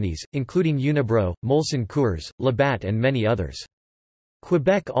companies, including Unibroue, Molson Coors, Labatt and many others.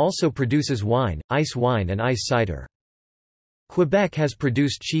 Quebec also produces wine, ice wine and ice cider. Quebec has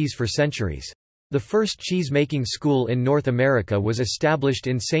produced cheese for centuries. The first cheese-making school in North America was established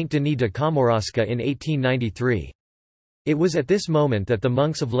in Saint-Denis de Kamouraska in 1893. It was at this moment that the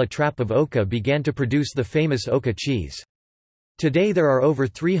monks of La Trappe of Oka began to produce the famous Oka cheese. Today there are over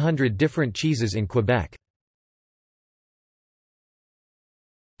 300 different cheeses in Quebec.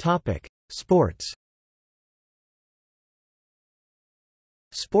 Sports.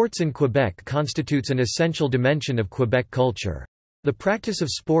 Sports in Quebec constitutes an essential dimension of Quebec culture. The practice of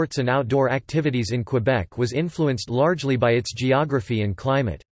sports and outdoor activities in Quebec was influenced largely by its geography and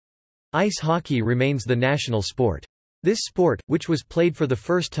climate. Ice hockey remains the national sport. This sport, which was played for the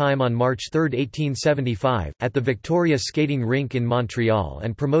first time on March 3, 1875, at the Victoria Skating Rink in Montreal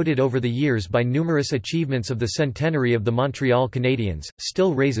and promoted over the years by numerous achievements of the centenary of the Montreal Canadiens,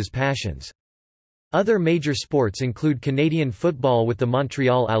 still raises passions. Other major sports include Canadian football with the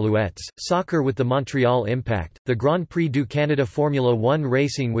Montreal Alouettes, soccer with the Montreal Impact, the Grand Prix du Canada Formula One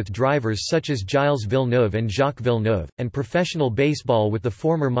racing with drivers such as Gilles Villeneuve and Jacques Villeneuve, and professional baseball with the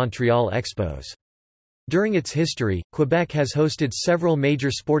former Montreal Expos. During its history, Quebec has hosted several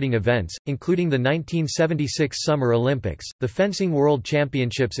major sporting events, including the 1976 Summer Olympics, the Fencing World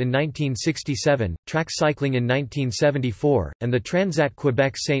Championships in 1967, track cycling in 1974, and the Transat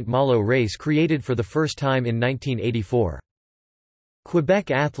Quebec Saint Malo race created for the first time in 1984.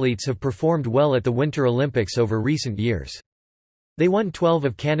 Quebec athletes have performed well at the Winter Olympics over recent years. They won 12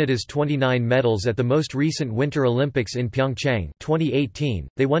 of Canada's 29 medals at the most recent Winter Olympics in Pyeongchang 2018.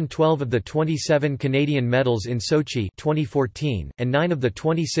 They won 12 of the 27 Canadian medals in Sochi 2014 and 9 of the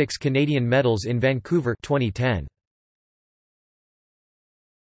 26 Canadian medals in Vancouver 2010.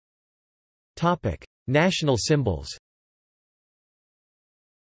 Topic: National symbols.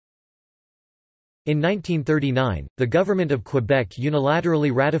 In 1939, the government of Quebec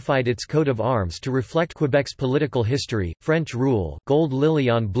unilaterally ratified its coat of arms to reflect Quebec's political history: French rule, gold lily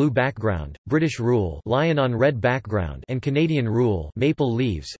on blue background; British rule, lion on red background; and Canadian rule, maple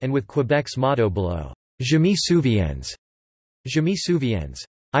leaves, and with Quebec's motto below, "Je me souviens." Je me souviens,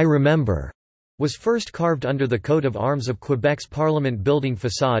 I remember, was first carved under the coat of arms of Quebec's Parliament building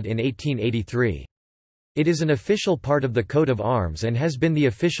façade in 1883. It is an official part of the coat of arms and has been the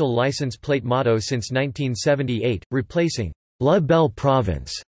official license plate motto since 1978, replacing La Belle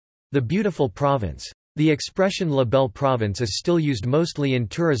Province, the beautiful province. The expression La Belle Province is still used mostly in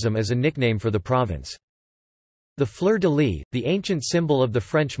tourism as a nickname for the province. The fleur-de-lis, the ancient symbol of the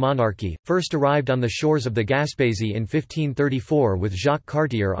French monarchy, first arrived on the shores of the Gaspésie in 1534 with Jacques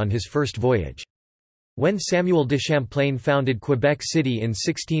Cartier on his first voyage. When Samuel de Champlain founded Quebec City in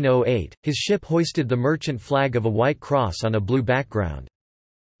 1608, his ship hoisted the merchant flag of a white cross on a blue background.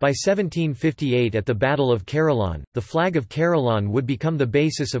 By 1758 at the Battle of Carillon, the flag of Carillon would become the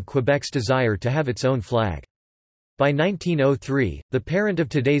basis of Quebec's desire to have its own flag. By 1903, the parent of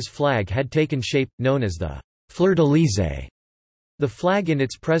today's flag had taken shape, known as the fleur-de-lis. The flag in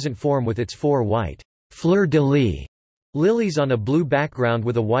its present form with its 4 white fleur-de-lis lilies on a blue background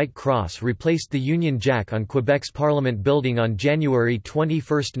with a white cross replaced the Union Jack on Quebec's Parliament building on January 21,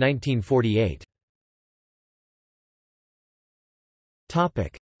 1948.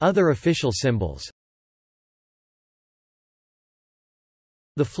 Other official symbols.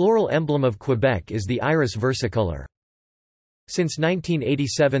 The floral emblem of Quebec is the iris versicolor. Since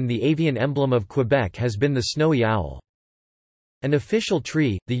 1987, the avian emblem of Quebec has been the snowy owl. An official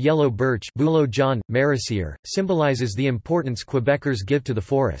tree, the yellow birch Bouleau John, Marassier, symbolizes the importance Quebecers give to the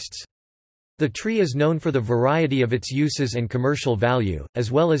forests. The tree is known for the variety of its uses and commercial value,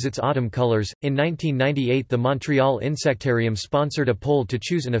 as well as its autumn colors. In 1998, the Montreal Insectarium sponsored a poll to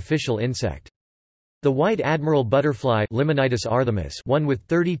choose an official insect. The white admiral butterfly Limonitis arthemis won with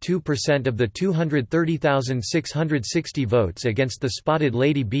 32% of the 230,660 votes against the spotted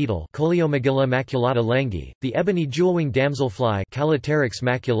lady beetle Coleomagilla maculata langii, the ebony jewelwing damselfly Calateryx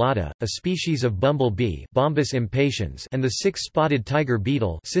maculata, a species of bumblebee Bombus impatiens, and the six-spotted tiger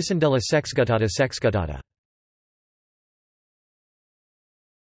beetle Cicindela sexgutata.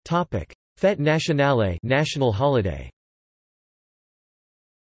 Fête nationale, national holiday.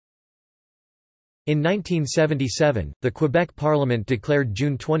 In 1977, the Quebec Parliament declared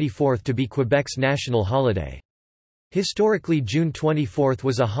June 24 to be Quebec's national holiday. Historically, June 24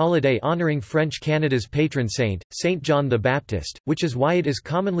 was a holiday honoring French Canada's patron saint, Saint John the Baptist, which is why it is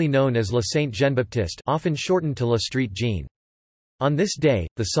commonly known as Le Saint Jean-Baptiste, often shortened to Le Street Jean. On this day,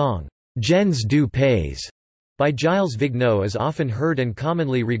 the song, Gens du Pays, by Gilles Vigneault is often heard and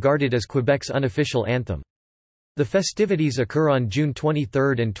commonly regarded as Quebec's unofficial anthem. The festivities occur on June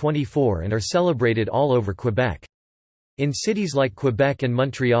 23 and 24 and are celebrated all over Quebec. In cities like Quebec and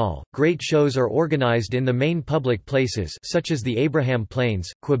Montreal, great shows are organized in the main public places such as the Abraham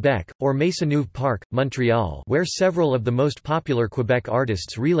Plains, Quebec, or Maisonneuve Park, Montreal, where several of the most popular Quebec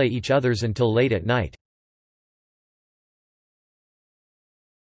artists relay each other's until late at night.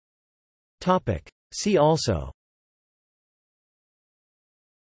 See also: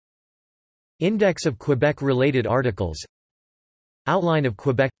 Index of Quebec-related articles, Outline of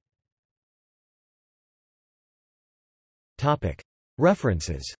Quebec.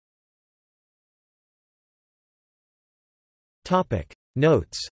 References.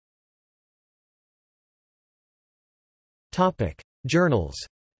 Notes. Journals.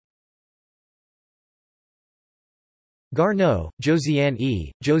 Garneau, Josiane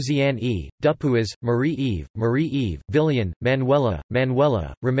E., Dupuis, Marie-Eve, Villian, Manuela,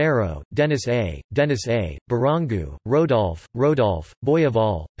 Romero, Dennis A., Barangu, Rodolphe,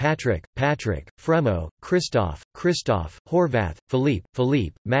 Boyaval, Patrick, Fremo, Christophe, Horvath, Philippe,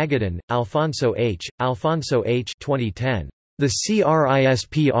 Magadan, Alfonso H., 2010. The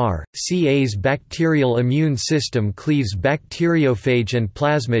CRISPR, CA's bacterial immune system cleaves bacteriophage and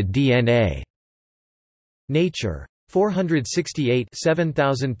plasmid DNA. Nature. 468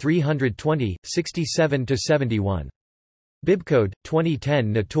 7320, 67–71. Bibcode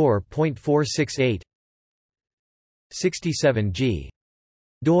 2010 Nator.468 67G.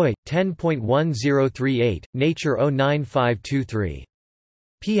 doi 10.1038 Nature 09523.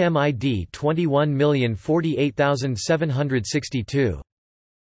 PMID 21048762.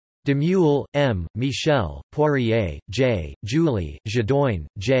 Demuel, M., Michel, Poirier, J., Julie, Jadoin,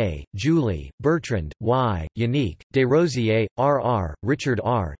 J., Julie, Bertrand, Y., Yannick, Desrosiers, R., Richard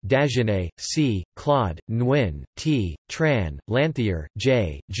R., Dagenet, C., Claude, Nguyen, T., Tran, Lanthier,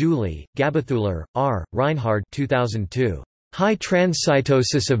 J., Julie, Gabathuller, R., Reinhard 2002. High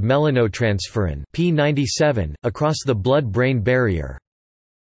transcytosis of melanotransferrin P97, across the blood-brain barrier.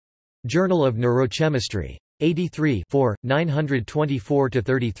 Journal of Neurochemistry. 83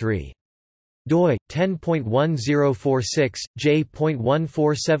 924–33. doi 10.1046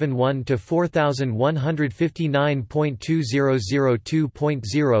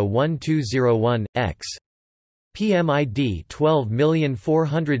 j.1471 x. PMID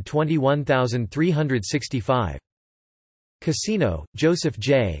 12421365. Cassino, Joseph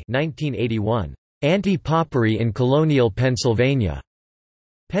J. 1981. Anti-Popery in Colonial Pennsylvania.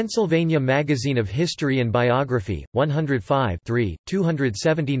 Pennsylvania Magazine of History and Biography, 105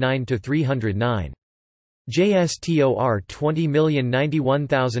 279–309. JSTOR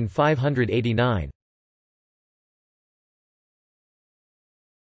 20091589.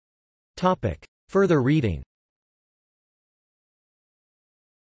 Further reading.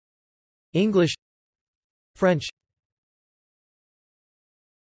 English, French.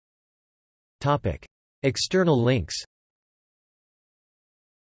 External links.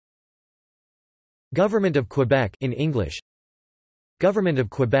 Government of Quebec in English. Government of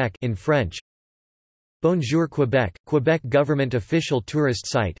Quebec in French. Bonjour Quebec, Quebec government official tourist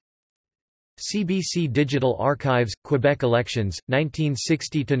site. CBC Digital Archives, Quebec elections,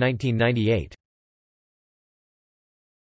 1960–1998.